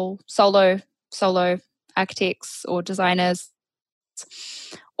 solo architects or designers,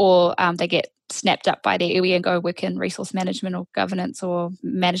 or they get snapped up by their iwi and go work in resource management or governance or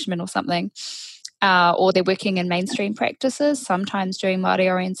management or something. Or they're working in mainstream practices, sometimes doing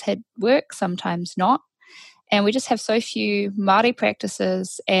Māori-oriented work, sometimes not. And we just have so few Māori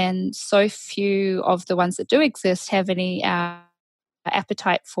practices, and so few of the ones that do exist have any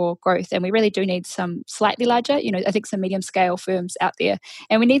appetite for growth. And we really do need some slightly larger, I think some medium scale firms out there.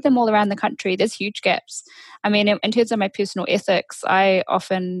 And we need them all around the country. There's huge gaps. I mean, in terms of my personal ethics, I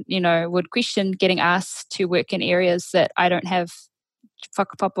often, would question getting asked to work in areas that I don't have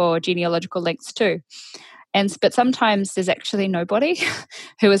whakapapa or genealogical links to. But sometimes there's actually nobody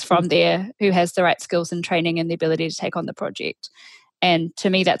who is from there who has the right skills and training and the ability to take on the project. And to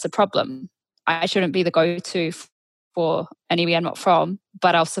me, that's a problem. I shouldn't be the go-to for an iwi I'm not from,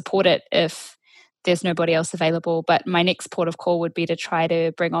 but I'll support it if there's nobody else available. But my next port of call would be to try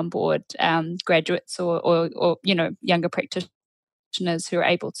to bring on board graduates or younger practitioners who are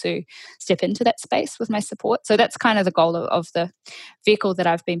able to step into that space with my support. So that's kind of the goal of the vehicle that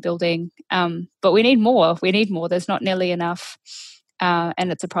I've been building. But we need more. There's not nearly enough. And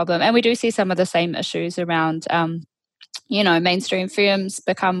it's a problem. And we do see some of the same issues around, mainstream firms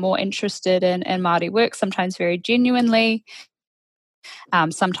become more interested in Māori work, sometimes very genuinely,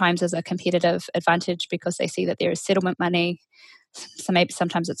 sometimes as a competitive advantage because they see that there is settlement money. So maybe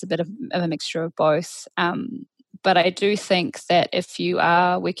sometimes it's a bit of a mixture of both. But I do think that if you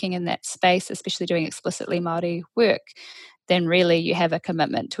are working in that space, especially doing explicitly Māori work, then really you have a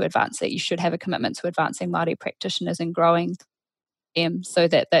commitment to advance it. You should have a commitment to advancing Māori practitioners and growing them so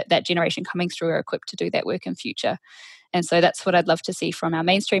that that generation coming through are equipped to do that work in future. And so that's what I'd love to see from our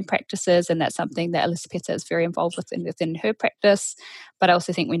mainstream practices, and that's something that Elisabetta is very involved with within her practice. But I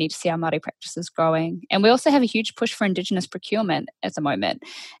also think we need to see our Māori practices growing. And we also have a huge push for Indigenous procurement at the moment.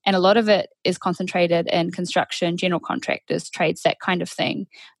 And a lot of it is concentrated in construction, general contractors, trades, that kind of thing.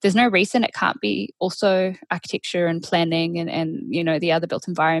 There's no reason it can't be also architecture and planning and the other built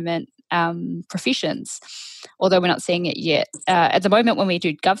environment professions, although we're not seeing it yet. At the moment, when we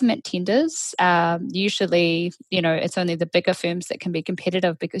do government tenders, usually, it's only the bigger firms that can be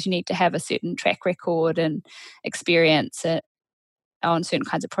competitive because you need to have a certain track record and experience on certain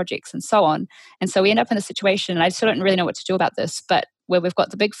kinds of projects and so on. And so we end up in a situation, and I still don't really know what to do about this, but where we've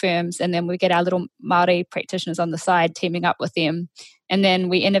got the big firms and then we get our little Māori practitioners on the side teaming up with them, and then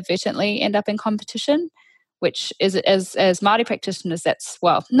we inadvertently end up in competition, which is as Māori practitioners, that's,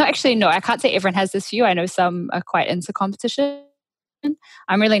 well, no, actually, no, I can't say everyone has this view. I know some are quite into competition.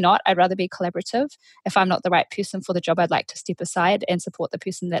 I'm really not. I'd rather be collaborative. If I'm not the right person for the job, I'd like to step aside and support the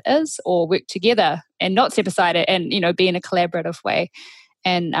person that is, or work together and not step aside and, be in a collaborative way.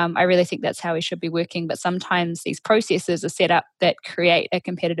 And I really think that's how we should be working. But sometimes these processes are set up that create a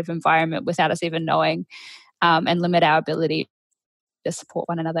competitive environment without us even knowing, and limit our ability to support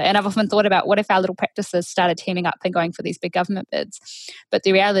one another. And I've often thought about, what if our little practices started teaming up and going for these big government bids? But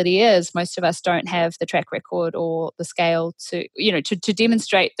the reality is most of us don't have the track record or the scale to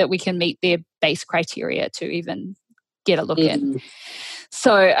demonstrate that we can meet their base criteria to even get a look in.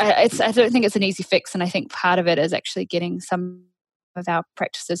 So I don't think it's an easy fix. And I think part of it is actually getting some of our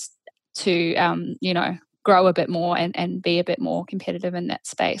practices to, grow a bit more and be a bit more competitive in that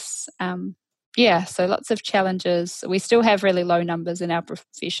space. yeah, so lots of challenges. We still have really low numbers in our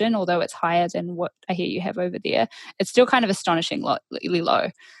profession, although it's higher than what I hear you have over there. It's still kind of astonishingly low.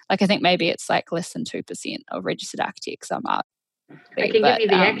 Like I think maybe it's like less than 2% of registered architects are. I can give you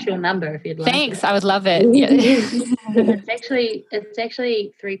the actual number if you'd like. Thanks, I would love it. Yeah. It's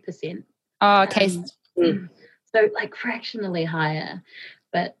actually 3%. Oh, okay. So like fractionally higher,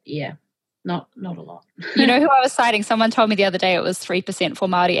 but yeah. Not a lot. You know who I was citing? Someone told me the other day it was 3% for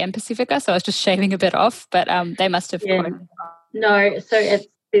Māori and Pacifica, so I was just shaving a bit off, but they must have quoted. No, so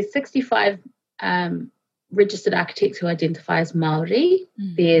there's 65 registered architects who identify as Māori.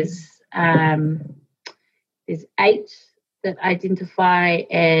 There's 8 that identify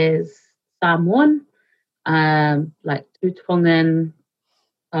as Samoan, like 2 Tongan.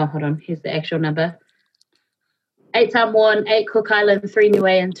 Oh, hold on, here's the actual number. 8 Samoan, 8 Cook Island, 3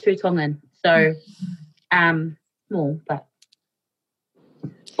 Niue, and 2 Tongan. So, small but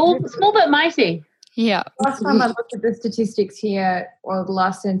mighty. Yeah. Last time I looked at the statistics here, or the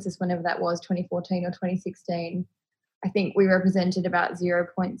last census, whenever that was, 2014 or 2016, I think we represented about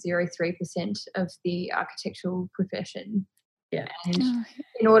 0.03% of the architectural profession. Yeah. And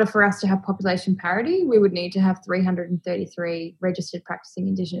in order for us to have population parity, we would need to have 333 registered practicing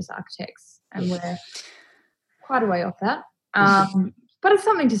Indigenous architects, and we're quite a way off that. But it's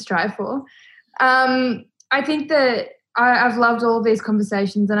something to strive for. I think that I've loved all of these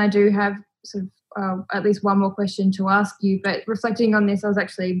conversations, and I do have sort of at least one more question to ask you. But reflecting on this, I was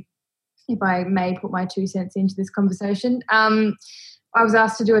actually, if I may put my 2 cents into this conversation, I was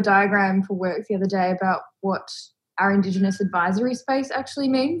asked to do a diagram for work the other day about what our Indigenous advisory space actually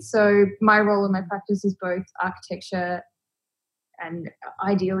means. So my role in my practice is both architecture and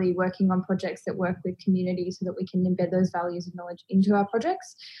ideally working on projects that work with communities so that we can embed those values and knowledge into our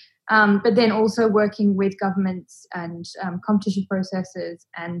projects. But then also working with governments and competition processes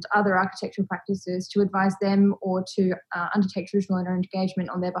and other architectural practices to advise them or to undertake traditional owner engagement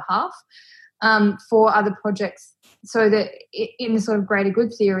on their behalf for other projects, so that in the sort of greater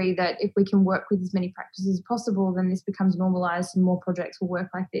good theory that if we can work with as many practices as possible, then this becomes normalised and more projects will work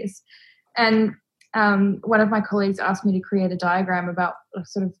like this. And one of my colleagues asked me to create a diagram about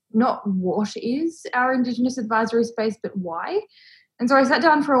sort of not what is our Indigenous advisory space, but why. And so I sat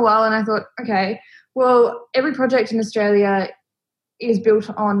down for a while and I thought, okay, well, every project in Australia is built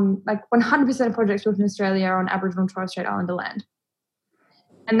on, like 100% of projects built in Australia are on Aboriginal and Torres Strait Islander land.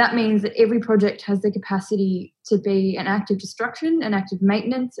 And that means that every project has the capacity to be an act of destruction, an act of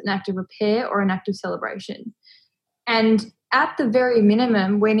maintenance, an act of repair, or an act of celebration. And at the very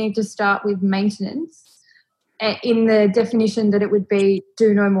minimum, we need to start with maintenance in the definition that it would be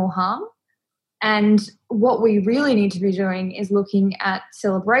do no more harm. And what we really need to be doing is looking at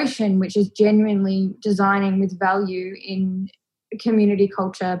celebration, which is genuinely designing with value in community,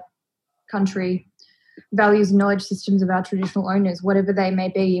 culture, country, values and knowledge systems of our traditional owners, whatever they may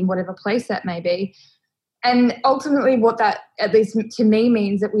be, in whatever place that may be. And ultimately what that, at least to me,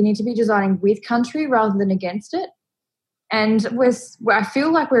 means that we need to be designing with country rather than against it. And I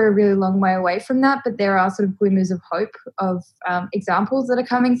feel like we're a really long way away from that, but there are sort of glimmers of hope of examples that are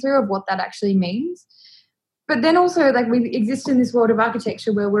coming through of what that actually means. But then also, like, we exist in this world of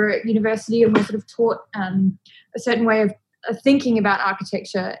architecture where we're at university and we're sort of taught a certain way of thinking about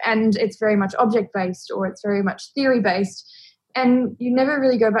architecture, and it's very much object-based or it's very much theory-based. And you never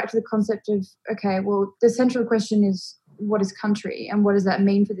really go back to the concept of, okay, well, the central question is, what is country and what does that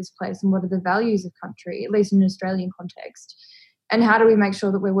mean for this place and what are the values of country, at least in an Australian context, and how do we make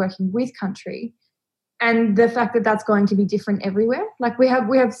sure that we're working with country, and the fact that that's going to be different everywhere. Like we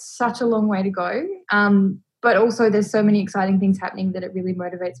have such a long way to go, but also there's so many exciting things happening that it really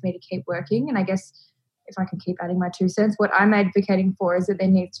motivates me to keep working. And I guess if I can keep adding my 2 cents, what I'm advocating for is that there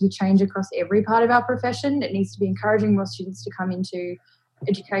needs to be change across every part of our profession. It needs to be encouraging more students to come into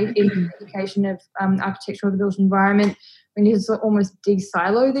education of architectural, the built environment. We need to almost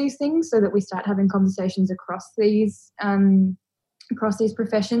de-silo these things so that we start having conversations across these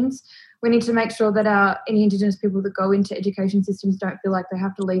professions. We need to make sure that any Indigenous people that go into education systems don't feel like they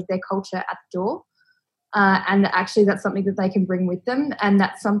have to leave their culture at the door, and that actually that's something that they can bring with them, and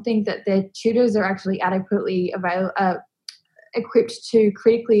that's something that their tutors are actually adequately equipped to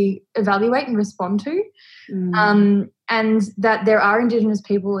critically evaluate and respond to. And that there are Indigenous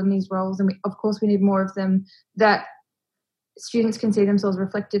people in these roles, and of course we need more of them, that students can see themselves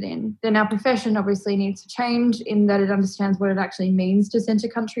reflected in. Then our profession obviously needs to change in that it understands what it actually means to centre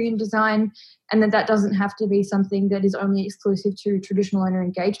country in design, and that doesn't have to be something that is only exclusive to traditional owner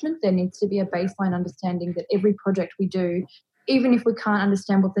engagement. There needs to be a baseline understanding that every project we do, even if we can't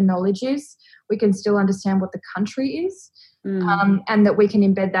understand what the knowledge is, we can still understand what the country is. and that we can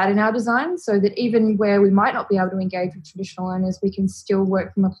embed that in our design so that even where we might not be able to engage with traditional owners, we can still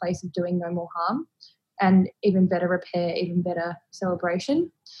work from a place of doing no more harm and even better repair, even better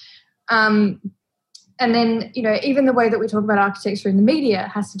celebration. And then, even the way that we talk about architecture in the media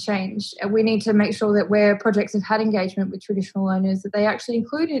has to change. We need to make sure that where projects have had engagement with traditional owners, that they actually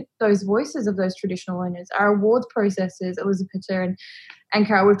included those voices of those traditional owners. Our awards processes, Elizabeth and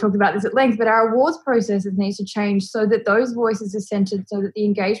Carol, we've talked about this at length, but our awards processes need to change so that those voices are centred, so that the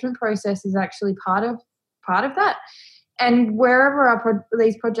engagement process is actually part of that. And wherever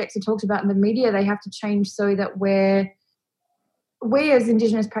these projects are talked about in the media, they have to change so that we as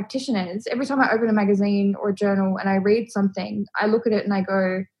Indigenous practitioners, every time I open a magazine or a journal and I read something, I look at it and I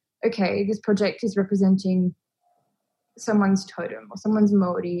go, okay, this project is representing someone's totem or someone's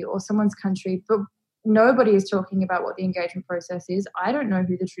Māori or someone's country, but nobody is talking about what the engagement process is. I don't know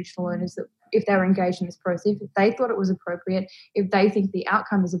who the traditional owners, that if they were engaged in this process, if they thought it was appropriate, if they think the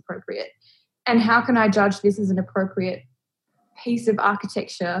outcome is appropriate. And how can I judge this as an appropriate piece of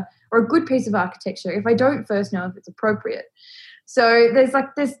architecture or a good piece of architecture if I don't first know if it's appropriate? So there's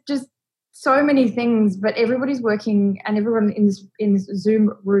just so many things, but everybody's working, and everyone in this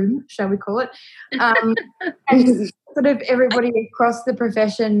Zoom room, shall we call it, and sort of everybody across the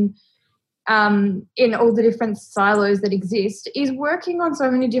profession in all the different silos that exist is working on so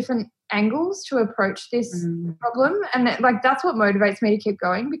many different angles to approach this problem. And that's what motivates me to keep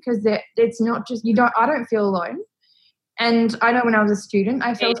going, because it's not just, I don't feel alone. And I know when I was a student,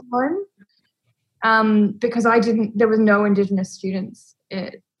 I felt alone. Because there was no Indigenous students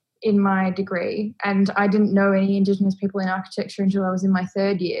in my degree, and I didn't know any Indigenous people in architecture until I was in my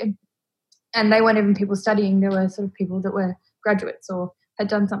third year. And they weren't even people studying, they were sort of people that were graduates or had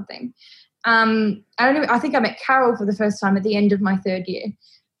done something. I think I met Carol for the first time at the end of my third year.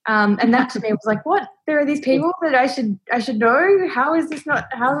 And that to me was like, what? There are these people that I should know? How is this not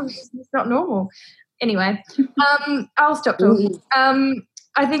normal? Anyway, I'll stop talking.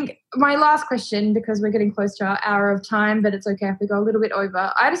 I think my last question, because we're getting close to our hour of time, but it's okay if we go a little bit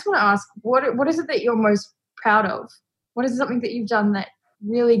over. I just want to ask, what is it that you're most proud of? What is something that you've done that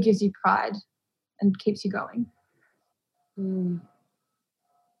really gives you pride and keeps you going?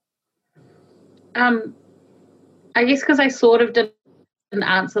 I guess because I sort of didn't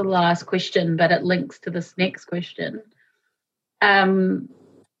answer the last question, but it links to this next question. So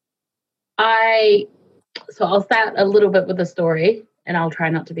I'll start a little bit with a story, and I'll try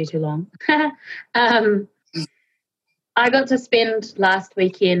not to be too long. I got to spend last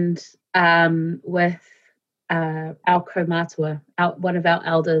weekend with our kaumātua, one of our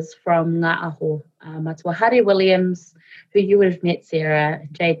elders from Ngā Aho, Matua Hari Williams, who you would have met, Sarah,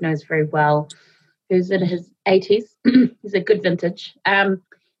 Jade knows very well, who's in his 80s. He's a good vintage. And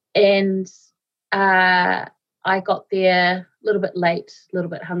I got there a little bit late, a little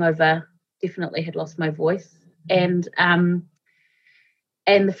bit hungover, definitely had lost my voice. And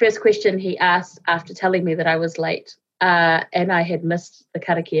the first question he asked after telling me that I was late and I had missed the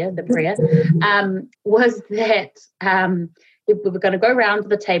karakia, the prayer, was that we were going to go around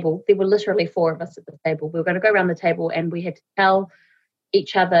the table. There were literally four of us at the table. We were going to go around the table and we had to tell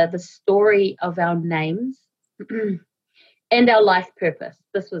each other the story of our names and our life purpose.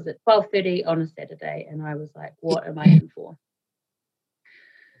 This was at 12:30 on a Saturday, and I was like, what am I in for?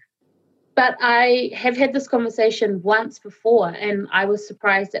 But I have had this conversation once before, and I was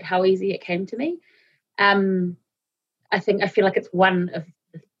surprised at how easy it came to me. I feel like it's one of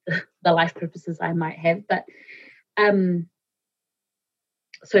the life purposes I might have. But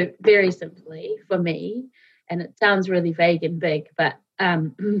so very simply for me, and it sounds really vague and big, but a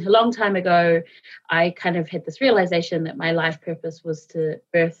long time ago, I kind of had this realization that my life purpose was to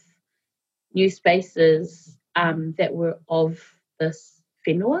birth new spaces that were of this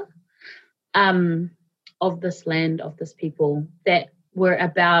whenua, of this land, of this people, that were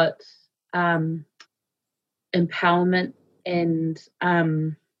about empowerment and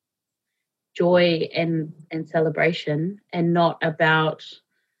joy and celebration, and not about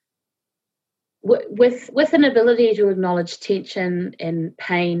with an ability to acknowledge tension and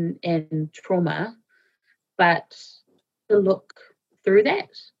pain and trauma, but to look through that.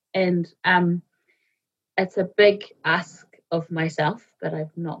 And it's a big ask of myself, but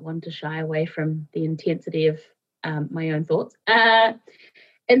I'm not one to shy away from the intensity of my own thoughts. And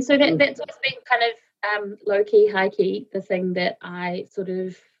so that's always been kind of low-key, high-key, the thing that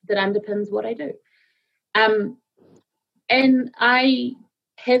that underpins what I do. And I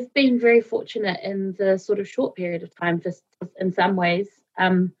have been very fortunate in the sort of short period of time, in some ways,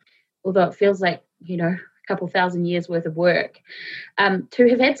 although it feels like, a couple thousand years worth of work, to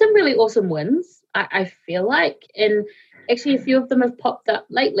have had some really awesome wins, I feel like, in actually, a few of them have popped up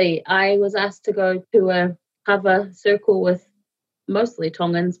lately. I was asked to go to a cover circle with mostly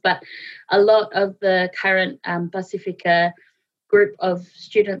Tongans, but a lot of the current Pacifica group of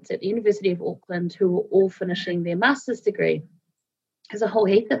students at the University of Auckland who were all finishing their master's degree. There's a whole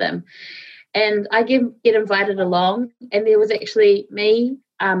heap of them. And I get invited along, and there was actually me,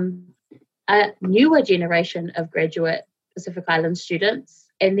 a newer generation of graduate Pacific Island students,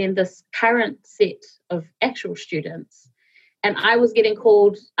 and then this current set of actual students. And I was getting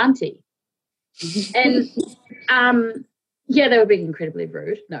called auntie. And yeah, they were being incredibly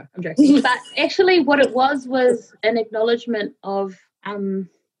rude. No, I'm joking. But actually what it was an acknowledgement of,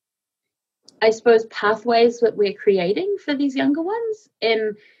 I suppose, pathways that we're creating for these younger ones.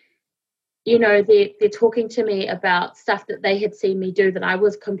 And, you know, they're talking to me about stuff that they had seen me do that I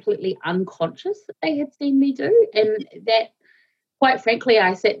was completely unconscious that they had seen me do. And that, quite frankly,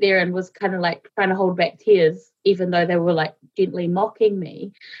 I sat there and was kind of like trying to hold back tears, even though they were like gently mocking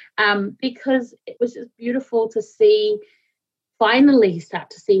me, because it was just beautiful to finally start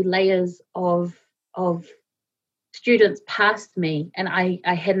to see layers of students past me, and I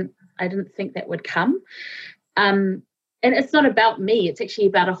didn't think that would come. And it's not about me, it's actually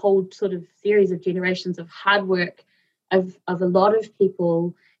about a whole sort of series of generations of hard work of a lot of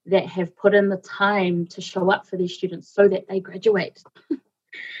people that have put in the time to show up for these students so that they graduate.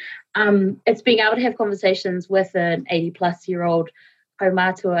 It's being able to have conversations with an 80-plus-year-old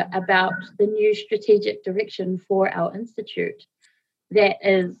kaumātua about the new strategic direction for our institute that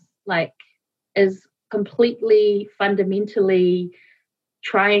is completely fundamentally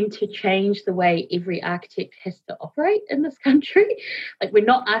trying to change the way every architect has to operate in this country. Like, we're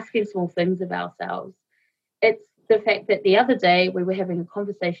not asking small things of ourselves. It's the fact that the other day we were having a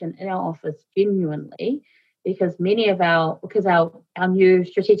conversation in our office genuinely, because our new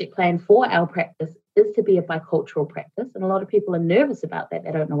strategic plan for our practice is to be a bicultural practice, and a lot of people are nervous about that.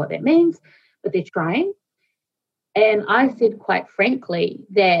 They don't know what that means, but they're trying. And I said, quite frankly,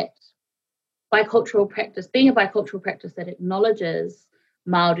 that being a bicultural practice that acknowledges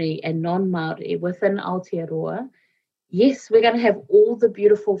Māori and non-Māori within Aotearoa, yes, we're going to have all the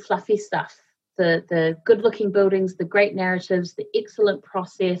beautiful fluffy stuff, the good-looking buildings, the great narratives, the excellent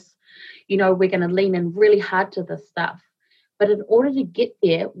process. You know, we're going to lean in really hard to this stuff. But in order to get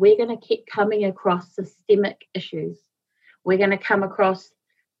there, we're going to keep coming across systemic issues. We're going to come across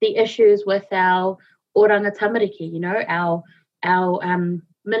the issues with our oranga tamariki, you know, our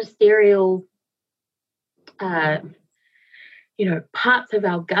ministerial, parts of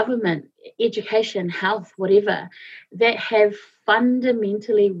our government, education, health, whatever, that have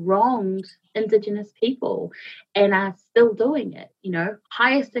fundamentally wronged Indigenous people and are still doing it. You know,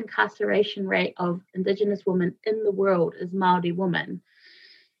 highest incarceration rate of Indigenous women in the world is Māori women.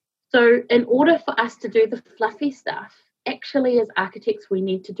 So in order for us to do the fluffy stuff, actually as architects, we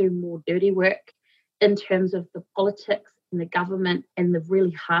need to do more dirty work in terms of the politics and the government and the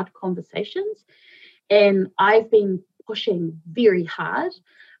really hard conversations. And I've been pushing very hard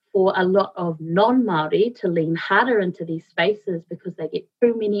for a lot of non-Māori to lean harder into these spaces, because they get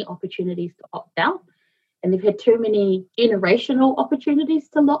too many opportunities to opt out, and they've had too many generational opportunities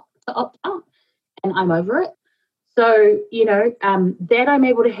to opt out, and I'm over it. So, you know, that I'm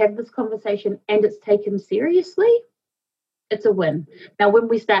able to have this conversation and it's taken seriously, it's a win. Now, when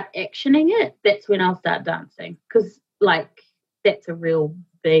we start actioning it, that's when I'll start dancing, because, like, that's a real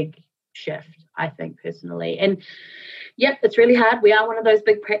big shift, I think, personally. And yep, it's really hard. We are one of those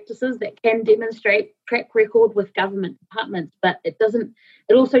big practices that can demonstrate track record with government departments, but it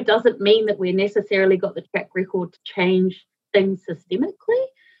also doesn't mean that we necessarily got the track record to change things systemically,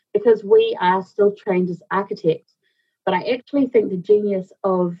 because we are still trained as architects. But I actually think the genius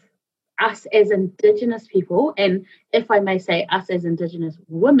of us as Indigenous people, and if I may say us as Indigenous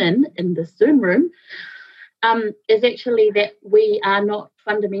women in the Zoom room, is actually that we are not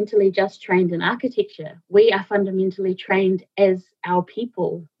fundamentally just trained in architecture. We are fundamentally trained as our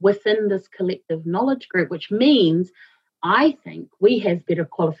people within this collective knowledge group, which means I think we have better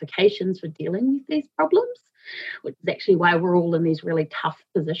qualifications for dealing with these problems, which is actually why we're all in these really tough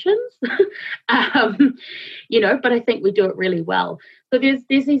positions. But I think we do it really well. So there's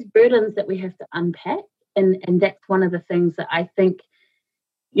these burdens that we have to unpack, and that's one of the things that I think,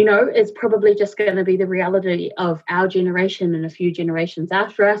 you know, is probably just going to be the reality of our generation and a few generations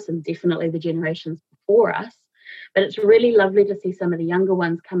after us, and definitely the generations before us. But it's really lovely to see some of the younger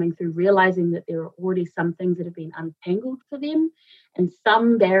ones coming through, realizing that there are already some things that have been untangled for them, and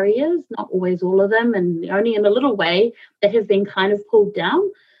some barriers, not always all of them, and only in a little way, that have been kind of pulled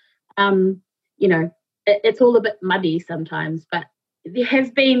down. It's all a bit muddy sometimes, but there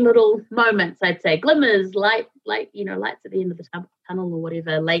have been little moments, I'd say, glimmers, lights at the end of the tunnel or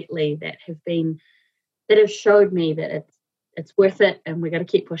whatever lately that have showed me that it's worth it and we're going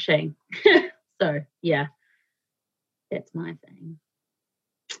to keep pushing. So, yeah, that's my thing.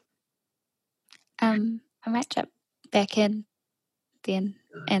 I might jump back in then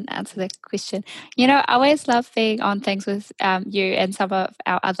and answer the question. I always love being on things with you and some of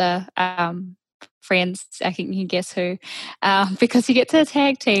our other friends, I think you can guess who, because you get to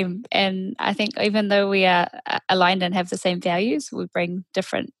tag team. And I think even though we are aligned and have the same values, we bring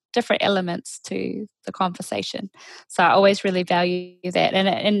different elements to the conversation. So I always really value that.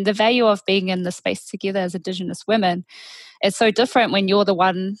 And the value of being in the space together as Indigenous women, it's so different when you're the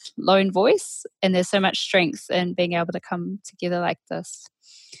one lone voice, and there's so much strength in being able to come together like this.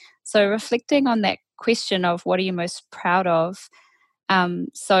 So reflecting on that question of what are you most proud of,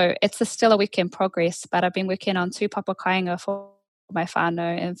 so it's still a work in progress, but I've been working on 2 papa kāinga for my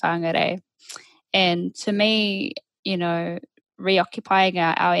whānau and whāngarei. And to me, reoccupying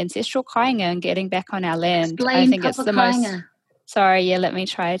our ancestral kāinga and getting back on our land, Explain I think papa it's the kāinga. most... Sorry, yeah, let me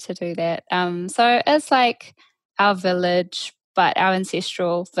try to do that. So it's like our village, but our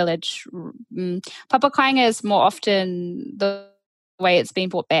ancestral village. Papa kāinga is more often the way it's been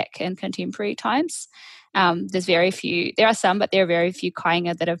brought back in contemporary times. There's very few, there are some, but there are very few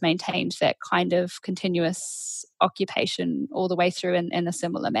kāinga that have maintained that kind of continuous occupation all the way through in a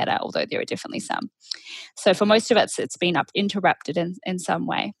similar manner, although there are definitely some. So for most of it, it's been interrupted in some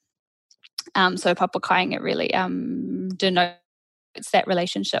way. So papa kāinga really denotes that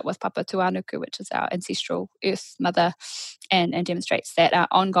relationship with Papa Tuanuku, which is our ancestral earth mother, and demonstrates that our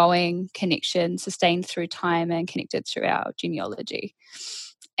ongoing connection sustained through time and connected through our genealogy.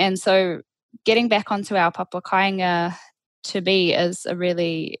 And so getting back onto our papa kāinga to me is a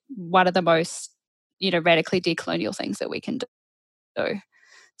really one of the most, radically decolonial things that we can do.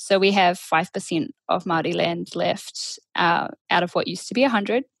 So we have 5% of Māori land left out of what used to be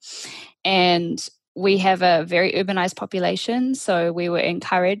 100. And we have a very urbanized population, so we were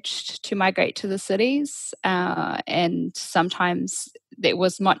encouraged to migrate to the cities, and sometimes there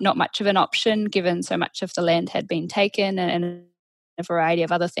was not much of an option given so much of the land had been taken and a variety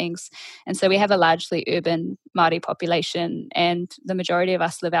of other things. And so we have a largely urban Māori population, and the majority of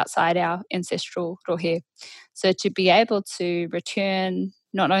us live outside our ancestral rohe. So to be able to return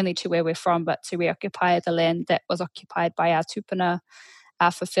not only to where we're from, but to reoccupy the land that was occupied by our tupuna,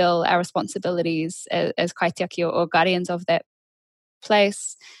 fulfill our responsibilities as kaitiaki or guardians of that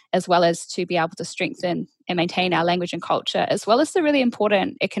place, as well as to be able to strengthen and maintain our language and culture, as well as the really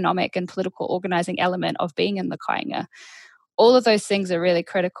important economic and political organising element of being in the kāinga. All of those things are really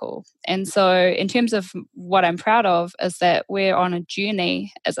critical. And so in terms of what I'm proud of is that we're on a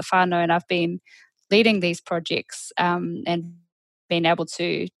journey as a whānau, and I've been leading these projects and being able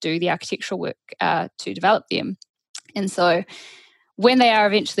to do the architectural work to develop them. And so when they are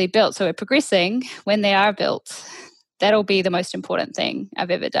eventually built, so we're progressing, when they are built, that'll be the most important thing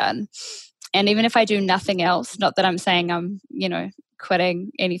I've ever done. And even if I do nothing else, not that I'm saying I'm,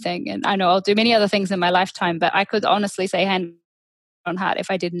 quitting anything, and I know I'll do many other things in my lifetime, but I could honestly say hand on heart,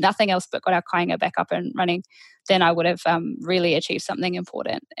 if I did nothing else but got our kāinga back up and running, then I would have really achieved something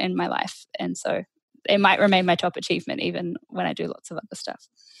important in my life. And so it might remain my top achievement even when I do lots of other stuff.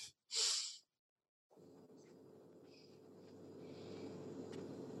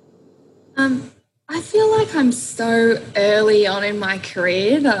 I feel like I'm so early on in my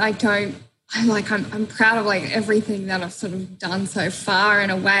career that I'm proud of everything that I've sort of done so far in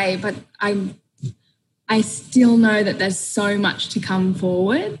a way, but I still know that there's so much to come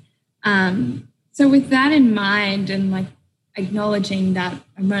forward. So with that in mind and acknowledging that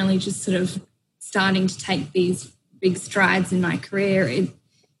I'm only just sort of starting to take these big strides in my career,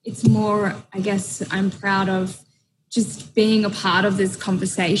 it's more, I guess, I'm proud of just being a part of this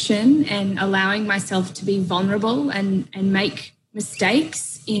conversation and allowing myself to be vulnerable and make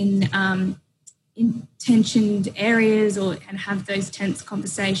mistakes in tensioned areas and have those tense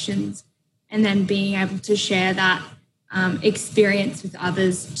conversations, and then being able to share that experience with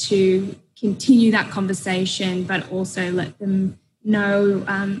others to continue that conversation, but also let them know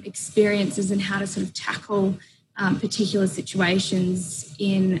experiences and how to sort of tackle particular situations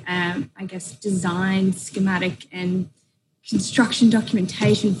in, design, schematic and construction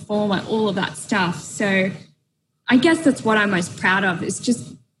documentation form, all of that stuff. So I guess that's what I'm most proud of, is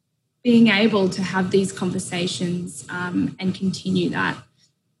just being able to have these conversations and continue that.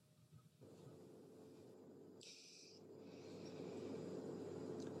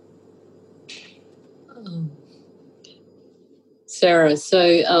 Sarah,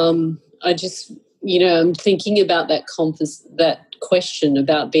 so I just, I'm thinking about that question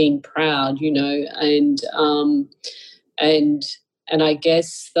about being proud, you know, and I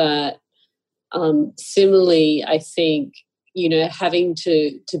guess that similarly, I think, you know, having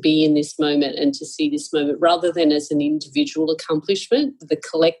to be in this moment and to see this moment rather than as an individual accomplishment, the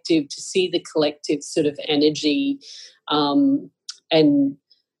collective, to see the collective sort of energy and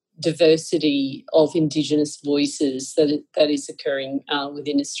diversity of Indigenous voices that is occurring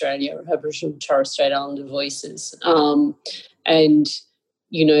within Australia, Aboriginal and Torres Strait Islander voices. And,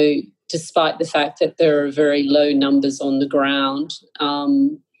 you know, despite the fact that there are very low numbers on the ground,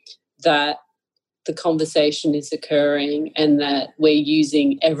 that the conversation is occurring and that we're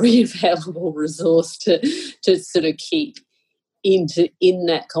using every available resource to sort of keep in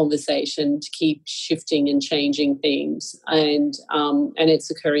that conversation, to keep shifting and changing things, and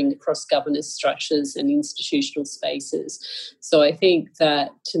it's occurring across governance structures and institutional spaces. So I think that,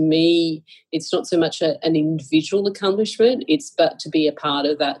 to me, it's not so much an individual accomplishment, it's but to be a part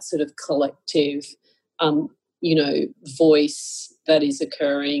of that sort of collective, you know, voice that is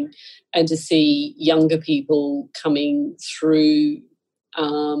occurring, and to see younger people coming through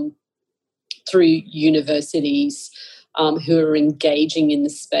universities who are engaging in the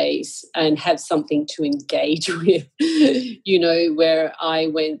space and have something to engage with. You know, where I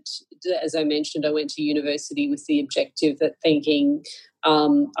went, as I mentioned, I went to university with the objective that thinking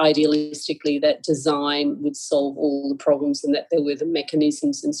idealistically that design would solve all the problems and that there were the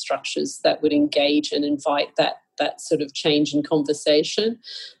mechanisms and structures that would engage and invite that sort of change in conversation.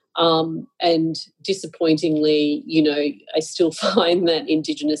 And disappointingly, you know, I still find that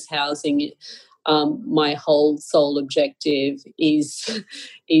Indigenous housing, my whole sole objective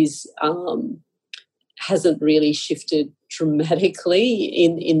hasn't really shifted dramatically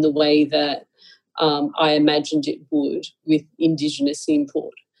in the way that I imagined it would with Indigenous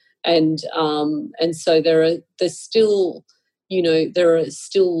input, and so there's still, you know, there are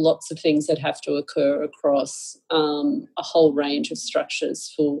still lots of things that have to occur across a whole range of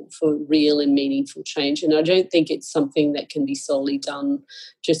structures for real and meaningful change. And I don't think it's something that can be solely done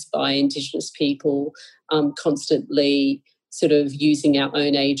just by Indigenous people constantly sort of using our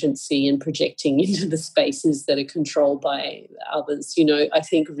own agency and projecting into the spaces that are controlled by others. You know, I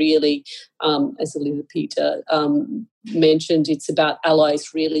think really, as Olivia Peter mentioned, it's about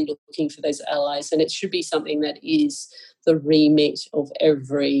allies, really looking for those allies, and it should be something that is the remit of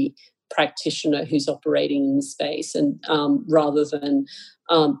every practitioner who's operating in the space, and rather than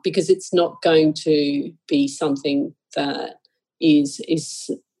because it's not going to be something that is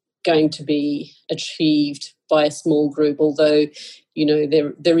going to be achieved by a small group, although, you know,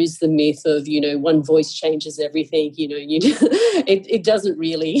 there is the myth of, you know, one voice changes everything, you know, it doesn't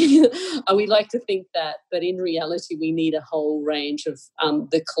really. We like to think that, but in reality we need a whole range of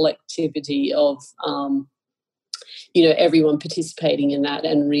the collectivity of you know, everyone participating in that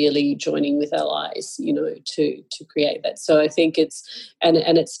and really joining with allies, you know, to create that. So I think it's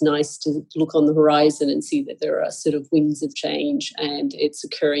nice to look on the horizon and see that there are sort of winds of change, and it's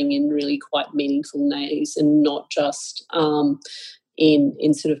occurring in really quite meaningful ways, and not just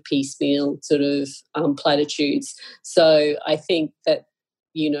in sort of piecemeal sort of platitudes. So I think that,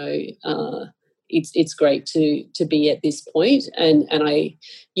 you know, it's great to be at this point, and I,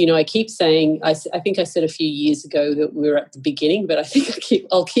 you know, I keep saying, I think I said a few years ago that we're at the beginning, but I think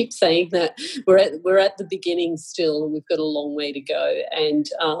I'll keep saying that we're at the beginning still, and we've got a long way to go, and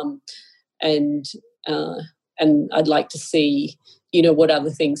I'd like to see, you know, what other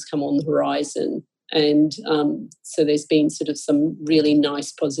things come on the horizon, and so there's been sort of some really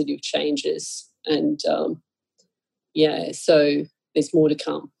nice positive changes, and yeah, so there's more to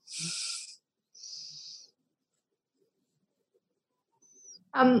come.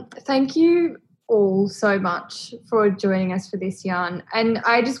 Thank you all so much for joining us for this yarn. And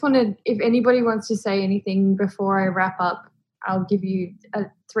I just wanted, if anybody wants to say anything before I wrap up, I'll give you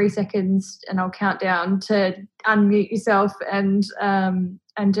 3 seconds and I'll count down to unmute yourself. And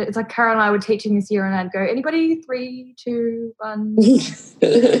it's like Carol and I were teaching this year, and I'd go, anybody? 3, 2, 1.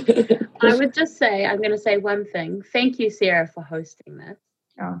 I would just say, I'm going to say one thing. Thank you, Sarah, for hosting this.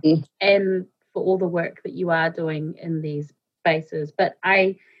 Oh. And for all the work that you are doing in these spaces. But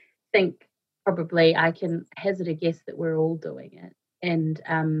I think probably I can hazard a guess that we're all doing it, and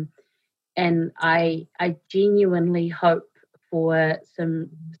I genuinely hope for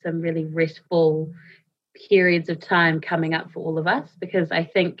some really restful periods of time coming up for all of us, because I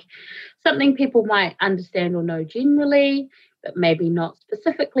think something people might understand or know generally, but maybe not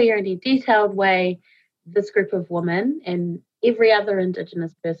specifically or in any detailed way, this group of women and every other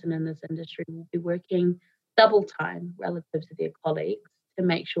Indigenous person in this industry will be working double time relative to their colleagues to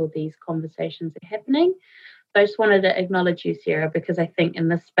make sure these conversations are happening. I just wanted to acknowledge you, Sarah, because I think in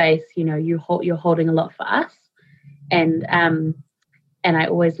this space, you know, you're holding a lot for us, and I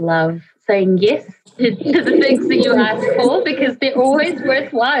always love saying yes to the things that you ask for, because they're always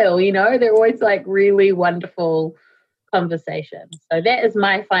worthwhile. You know, they're always like really wonderful conversations. So that is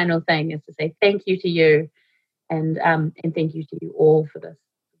my final thing, is to say thank you to you, and thank you to you all for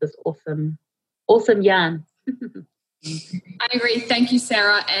this awesome yarn. I agree. Thank you,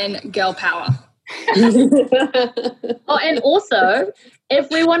 Sarah, and girl power. Oh, and also, if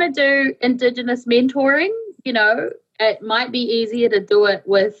we want to do Indigenous mentoring, you know, it might be easier to do it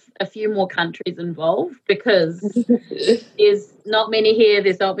with a few more countries involved, because there's not many here,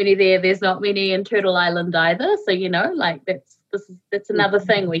 there's not many there, there's not many in Turtle Island either. So, you know, like that's another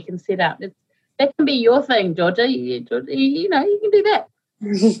thing we can set up. That can be your thing, Georgia. You know, you can do that.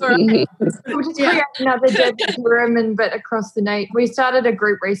 Right. We'll just create another Deadly Juraman, but across the nation. We started a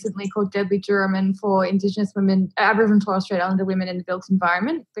group recently called Deadly Juraman for Indigenous women, Aboriginal and Torres Strait Islander women in the built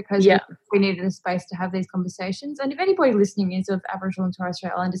environment, because we needed a space to have these conversations. And if anybody listening is of Aboriginal and Torres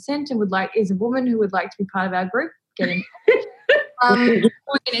Strait Islander descent and is a woman who would like to be part of our group, get in. And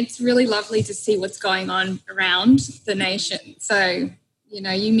it's really lovely to see what's going on around the nation. So, you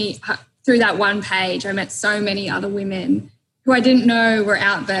know, you meet through that one page. I met so many other women who I didn't know were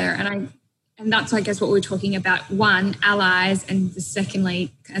out there. And that's, I guess, what we're talking about. One, allies, and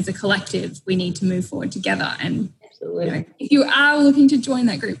secondly, as a collective, we need to move forward together. And absolutely, you know, if you are looking to join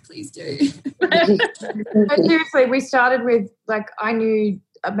that group, please do. But seriously, we started with, like, I knew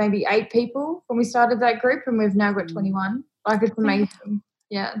maybe 8 people when we started that group, and we've now got 21. Like, it's amazing.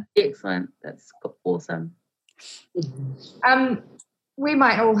 Yeah. Excellent. That's awesome. We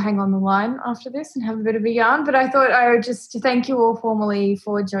might all hang on the line after this and have a bit of a yarn, but I thought I would just thank you all formally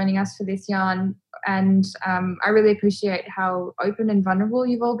for joining us for this yarn, and I really appreciate how open and vulnerable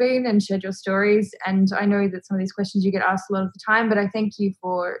you've all been and shared your stories. And I know that some of these questions you get asked a lot of the time, but I thank you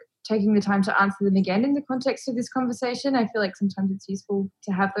for taking the time to answer them again in the context of this conversation. I feel like sometimes it's useful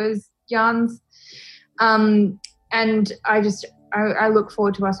to have those yarns. And I look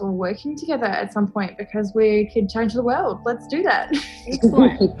forward to us all working together at some point, because we could change the world. Let's do that.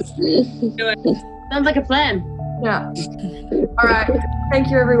 Sounds like a plan. Yeah. All right. Thank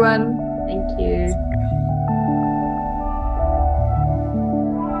you, everyone. Thank you.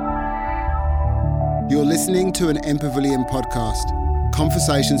 You're listening to an MPavilion podcast,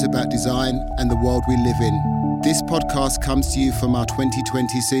 conversations about design and the world we live in. This podcast comes to you from our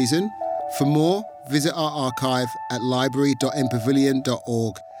 2020 season. For more, visit our archive at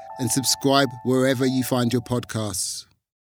library.mpavilion.org and subscribe wherever you find your podcasts.